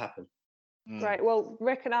 it will happen. Right. Well,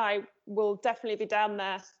 Rick and I will definitely be down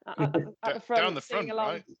there at the front, down the front, along.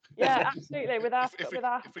 right? Yeah, absolutely. With our if we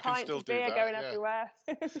pints of beer going everywhere.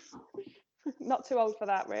 Not too old for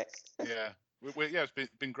that, Rick. Yeah.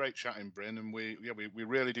 It's been great chatting, Bryn, and we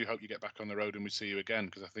really do hope you get back on the road and we see you again,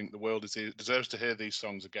 because I think the world deserves to hear these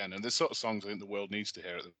songs again, and the sort of songs I think the world needs to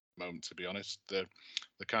hear at the moment. To be honest, the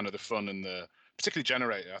kind of the fun and the particularly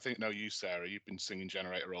Generator. I think you, Sarah, you've been singing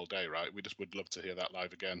Generator all day, right? We just would love to hear that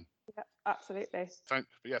live again. Yeah, absolutely.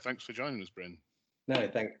 Thanks for joining us, Bryn. No,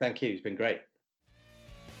 thank you. It's been great.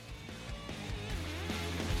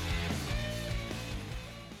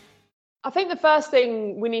 I think the first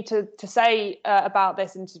thing we need to say about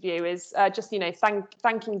this interview is just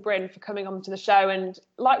thanking Bryn for coming on to the show. And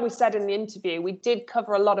like we said in the interview, we did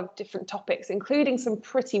cover a lot of different topics, including some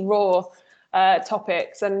pretty raw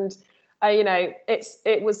topics. And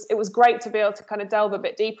it was great to be able to kind of delve a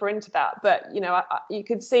bit deeper into that. But you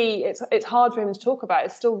could see it's hard for him to talk about.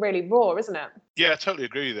 It's still really raw, isn't it? Yeah, I totally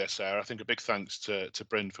agree with you there, Sarah. I think a big thanks to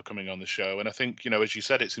Bryn for coming on the show. And I think, as you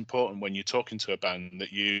said, it's important when you're talking to a band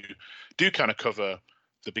that you do kind of cover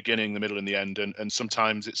the beginning, the middle, and the end, and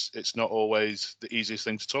sometimes it's not always the easiest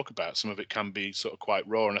thing to talk about. Some of it can be sort of quite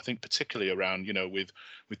raw, and I think particularly around, you know, with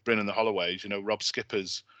Bryn and the Holloways, you know, Rob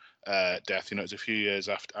Skipper's death, you know, it was a few years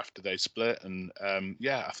after they split, and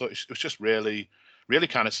yeah, I thought it was just really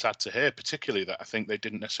kind of sad to hear, particularly that I think they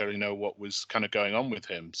didn't necessarily know what was kind of going on with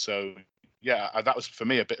him. So yeah, that was for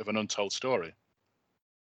me a bit of an untold story.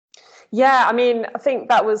 Yeah, I mean, I think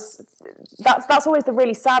that's always the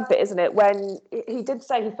really sad bit, isn't it? When he did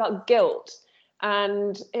say he felt guilt,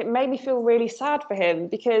 and it made me feel really sad for him,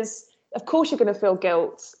 because of course you're going to feel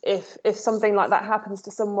guilt if something like that happens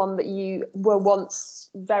to someone that you were once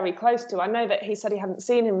very close to. I know that he said he hadn't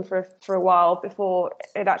seen him for a while before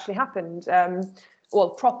it actually happened. Well,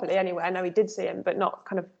 properly anyway. I know he did see him, but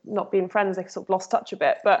not being friends. They sort of lost touch a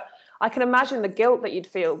bit. But I can imagine the guilt that you'd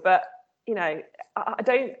feel. But you know, I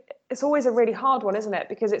don't. It's always a really hard one, isn't it?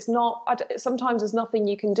 Because it's not. Sometimes there's nothing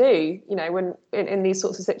you can do. You know, when in these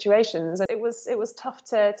sorts of situations, it was tough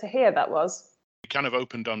to hear. That was. We kind of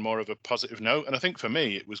opened on more of a positive note, and I think for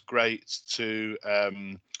me it was great to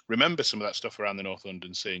remember some of that stuff around the North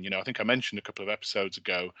London scene. You know, I think I mentioned a couple of episodes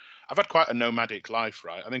ago, I've had quite a nomadic life,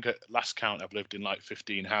 right? I think at last count I've lived in like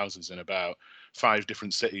 15 houses in about 5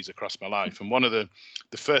 different cities across my life. And one of the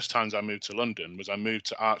first times I moved to London was I moved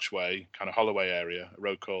to Archway, kind of Holloway area, a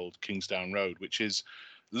road called Kingsdown Road, which is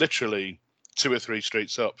literally 2 or 3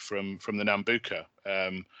 streets up from the Nambucca.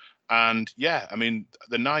 And yeah, I mean,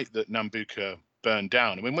 the night that Nambucca burned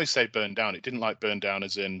down, and when we say burned down, it didn't like burn down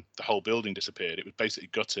as in the whole building disappeared. It was basically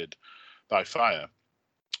gutted by fire.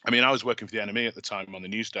 I mean, I was working for the NME at the time on the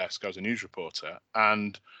news desk. I was a news reporter,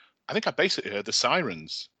 and I think I basically heard the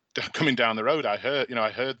sirens coming down the road. I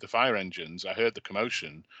heard the fire engines, I heard the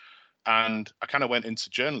commotion, and I kind of went into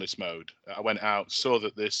journalist mode. I went out, saw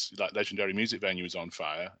that this like legendary music venue was on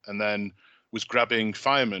fire, and then was grabbing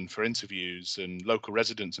firemen for interviews and local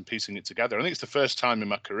residents and piecing it together. I think it's the first time in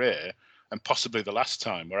my career, and possibly the last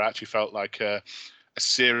time, where I actually felt like a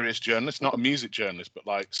serious journalist, not a music journalist, but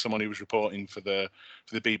like someone who was reporting for the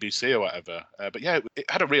BBC or whatever. But yeah, it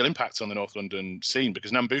had a real impact on the North London scene,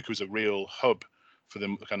 because Nambucca was a real hub for the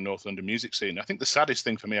kind of North London music scene. I think the saddest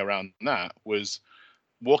thing for me around that was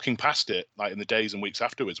walking past it, like in the days and weeks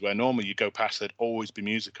afterwards, where normally you go past, there'd always be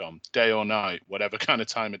music on, day or night, whatever kind of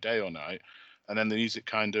time of day or night, and then the music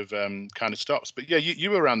kind of stops. But yeah,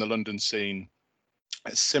 you were around the London scene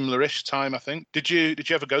at a similar-ish time, I think. Did you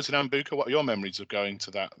ever go to Nambucca? What are your memories of going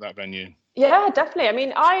to that venue? Yeah, definitely. I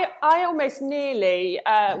mean, I almost nearly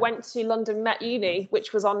went to London Met Uni,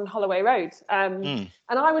 which was on Holloway Road. And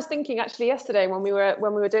I was thinking actually yesterday when we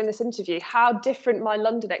were doing this interview, how different my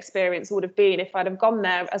London experience would have been if I'd have gone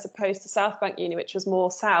there as opposed to South Bank Uni, which was more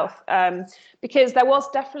south. Because there was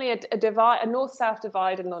definitely a divide, a north-south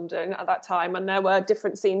divide in London at that time, and there were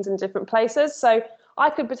different scenes in different places. So I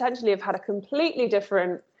could potentially have had a completely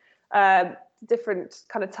different kind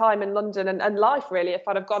of time in London and life, really, if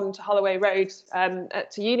I'd have gone to Holloway Road,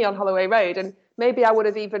 to uni on Holloway Road. And maybe I would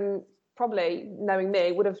have even, probably knowing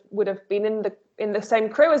me, would have been in the same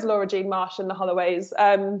crew as Laura Jean Marsh and the Holloways.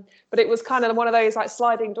 But it was kind of one of those like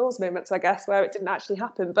sliding doors moments, I guess, where it didn't actually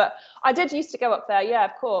happen. But I did used to go up there, yeah,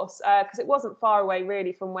 of course, because it wasn't far away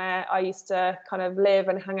really from where I used to kind of live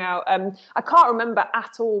and hang out. I can't remember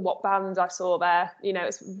at all what band I saw there. You know,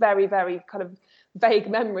 it's very, very kind of vague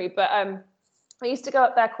memory, but I used to go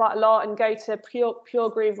up there quite a lot and go to Pure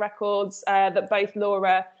Groove Records that both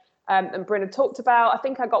Laura and Bryn had talked about. I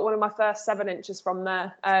think I got one of my first 7-inches from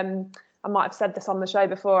there. I might have said this on the show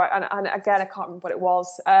before, and again, I can't remember what it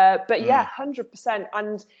was. But yeah, 100%.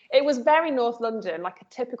 And it was very North London, like a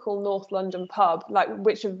typical North London pub, like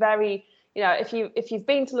which are very, you know, if you've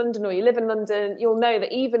been to London or you live in London, you'll know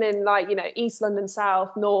that even in like, you know, East London,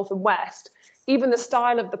 South, North and West, even the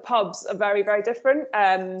style of the pubs are very, very different.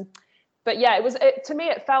 But yeah, to me,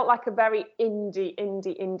 it felt like a very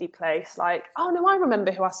indie place. Like, oh no, I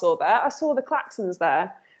remember who I saw there. I saw the Klaxons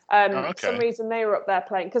there. For some reason they were up there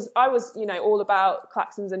playing, because I was, you know, all about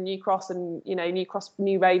Klaxons and New Cross and, you know, New Cross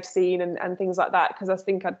new rave scene and things like that. Because I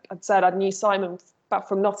think I'd said I knew Simon back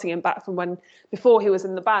from Nottingham, back from before he was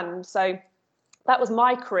in the band. So that was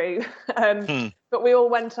my crew. But we all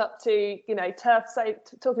went up to, you know,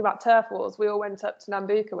 talking about turf wars, we all went up to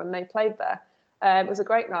Nambucca when they played there. It was a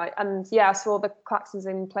great night. And yeah, I saw the Klaxons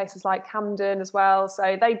in places like Camden as well.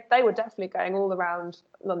 So they were definitely going all around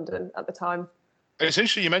London at the time. It's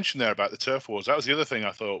interesting you mentioned there about the turf wars. That was the other thing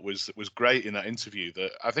I thought was great in that interview,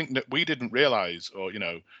 that I think that we didn't realise, or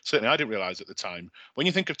certainly I didn't realise at the time. When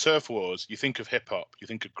you think of turf wars, you think of hip hop, you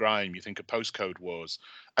think of grime, you think of postcode wars.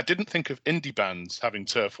 I didn't think of indie bands having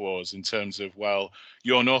turf wars in terms of, well,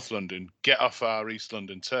 you're North London, get off our East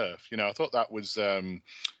London turf. I thought that was,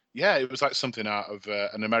 it was like something out of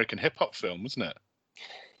an American hip hop film, wasn't it?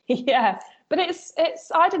 Yeah. But it's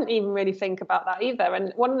I didn't even really think about that either.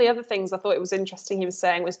 And one of the other things I thought it was interesting he was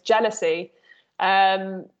saying was jealousy.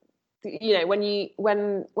 When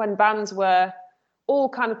bands were all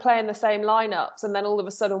kind of playing the same lineups, and then all of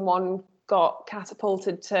a sudden one got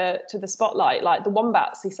catapulted to the spotlight, like the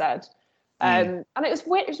Wombats, he said. And it was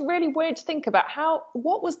weird. It was really weird to think about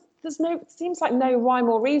it seems like no rhyme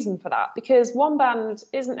or reason for that, because one band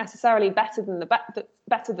isn't necessarily better than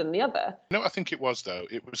the other. No, I think it was, though.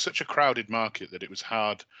 It was such a crowded market that it was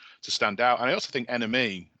hard to stand out. And I also think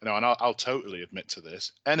NME, and I'll totally admit to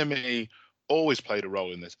this, NME always played a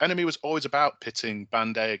role in this. NME was always about pitting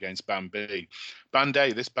Band A against Band B. Band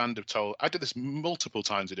A, this band have told, I did this multiple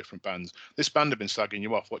times with different bands, this band have been slagging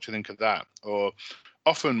you off, what do you think of that? Or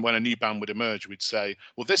often when a new band would emerge, we'd say,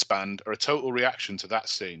 well, this band are a total reaction to that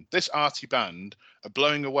scene. This arty band are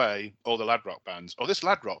blowing away all the lad rock bands, or this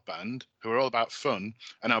lad rock band, who are all about fun,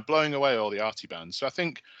 and are blowing away all the arty bands. So I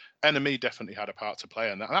think NME definitely had a part to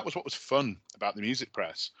play in that. And that was what was fun about the music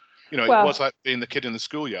press. It was like being the kid in the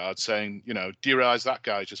schoolyard saying, do you realise that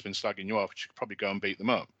guy's just been slagging you off? You should probably go and beat them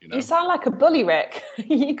up. You sound like a bully, Rick.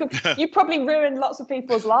 You probably ruined lots of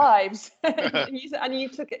people's lives, and you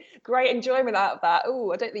took great enjoyment out of that.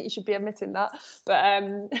 Oh, I don't think you should be admitting that,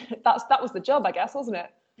 but that was the job, I guess, wasn't it?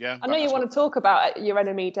 Yeah. I know you want to talk about your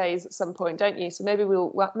NME days at some point, don't you? So maybe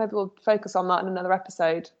we'll focus on that in another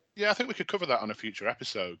episode. Yeah, I think we could cover that on a future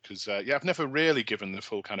episode, because I've never really given the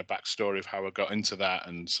full kind of backstory of how I got into that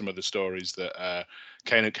and some of the stories that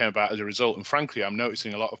came about as a result. And frankly, I'm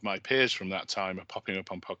noticing a lot of my peers from that time are popping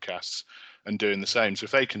up on podcasts and doing the same. So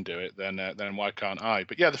if they can do it, then why can't I?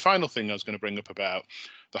 But yeah, the final thing I was going to bring up about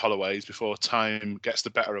the Holloways before time gets the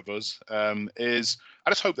better of us is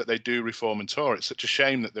I just hope that they do reform and tour. It's such a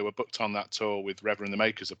shame that they were booked on that tour with Reverend the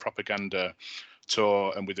Makers, a propaganda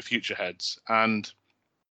tour, and with the Futureheads. And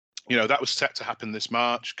that was set to happen this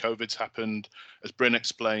March. COVID's happened. As Bryn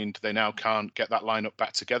explained, they now can't get that lineup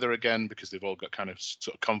back together again because they've all got kind of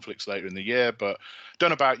sort of conflicts later in the year. But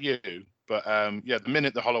don't know about you, but the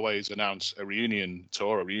minute the Holloways announce a reunion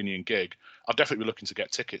tour, a reunion gig, I'll definitely be looking to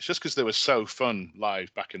get tickets, just because they were so fun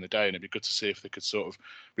live back in the day, and it'd be good to see if they could sort of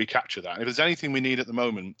recapture that. And if there's anything we need at the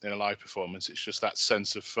moment in a live performance, it's just that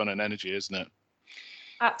sense of fun and energy, isn't it?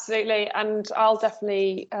 Absolutely, and I'll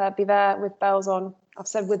definitely be there with bells on. I've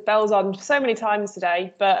said with bells on so many times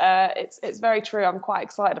today, but it's very true. I'm quite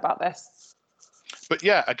excited about this. But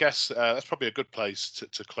yeah, I guess that's probably a good place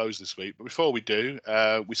to close this week. But before we do,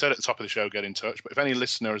 we said at the top of the show, get in touch. But if any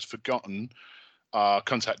listener has forgotten our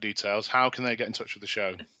contact details, how can they get in touch with the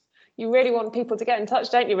show? You really want people to get in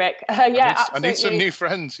touch, don't you, Rick? Yeah, absolutely. I need some new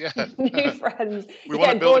friends, yeah. New friends. You're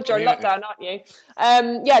getting bored during lockdown, aren't you?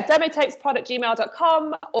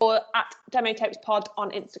 demotapespod@gmail.com or at demotapespod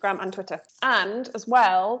on Instagram and Twitter. And as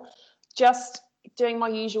well, just doing my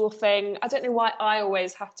usual thing. I don't know why I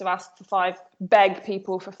always have to beg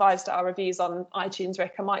people for 5-star reviews on iTunes,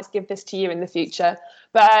 Rick. I might give this to you in the future.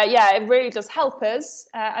 But it really does help us,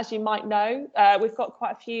 as you might know. We've got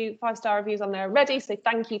quite a few 5-star reviews on there already, so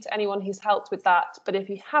thank you to anyone who's helped with that. But if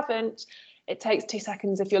you haven't, it takes 2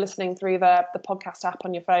 seconds if you're listening through the podcast app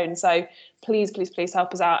on your phone. So please, please, please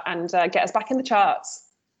help us out and get us back in the charts.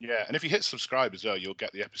 Yeah, and if you hit subscribe as well, you'll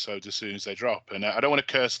get the episodes as soon as they drop. And I don't want to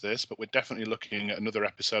curse this, but we're definitely looking at another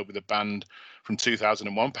episode with a band from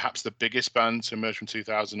 2001, perhaps the biggest band to emerge from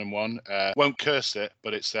 2001. Won't curse it,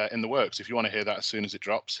 but it's in the works. If you want to hear that as soon as it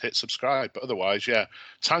drops, hit subscribe. But otherwise,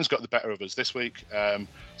 time's got the better of us this week. So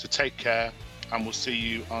take care, and we'll see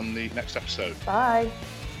you on the next episode. Bye.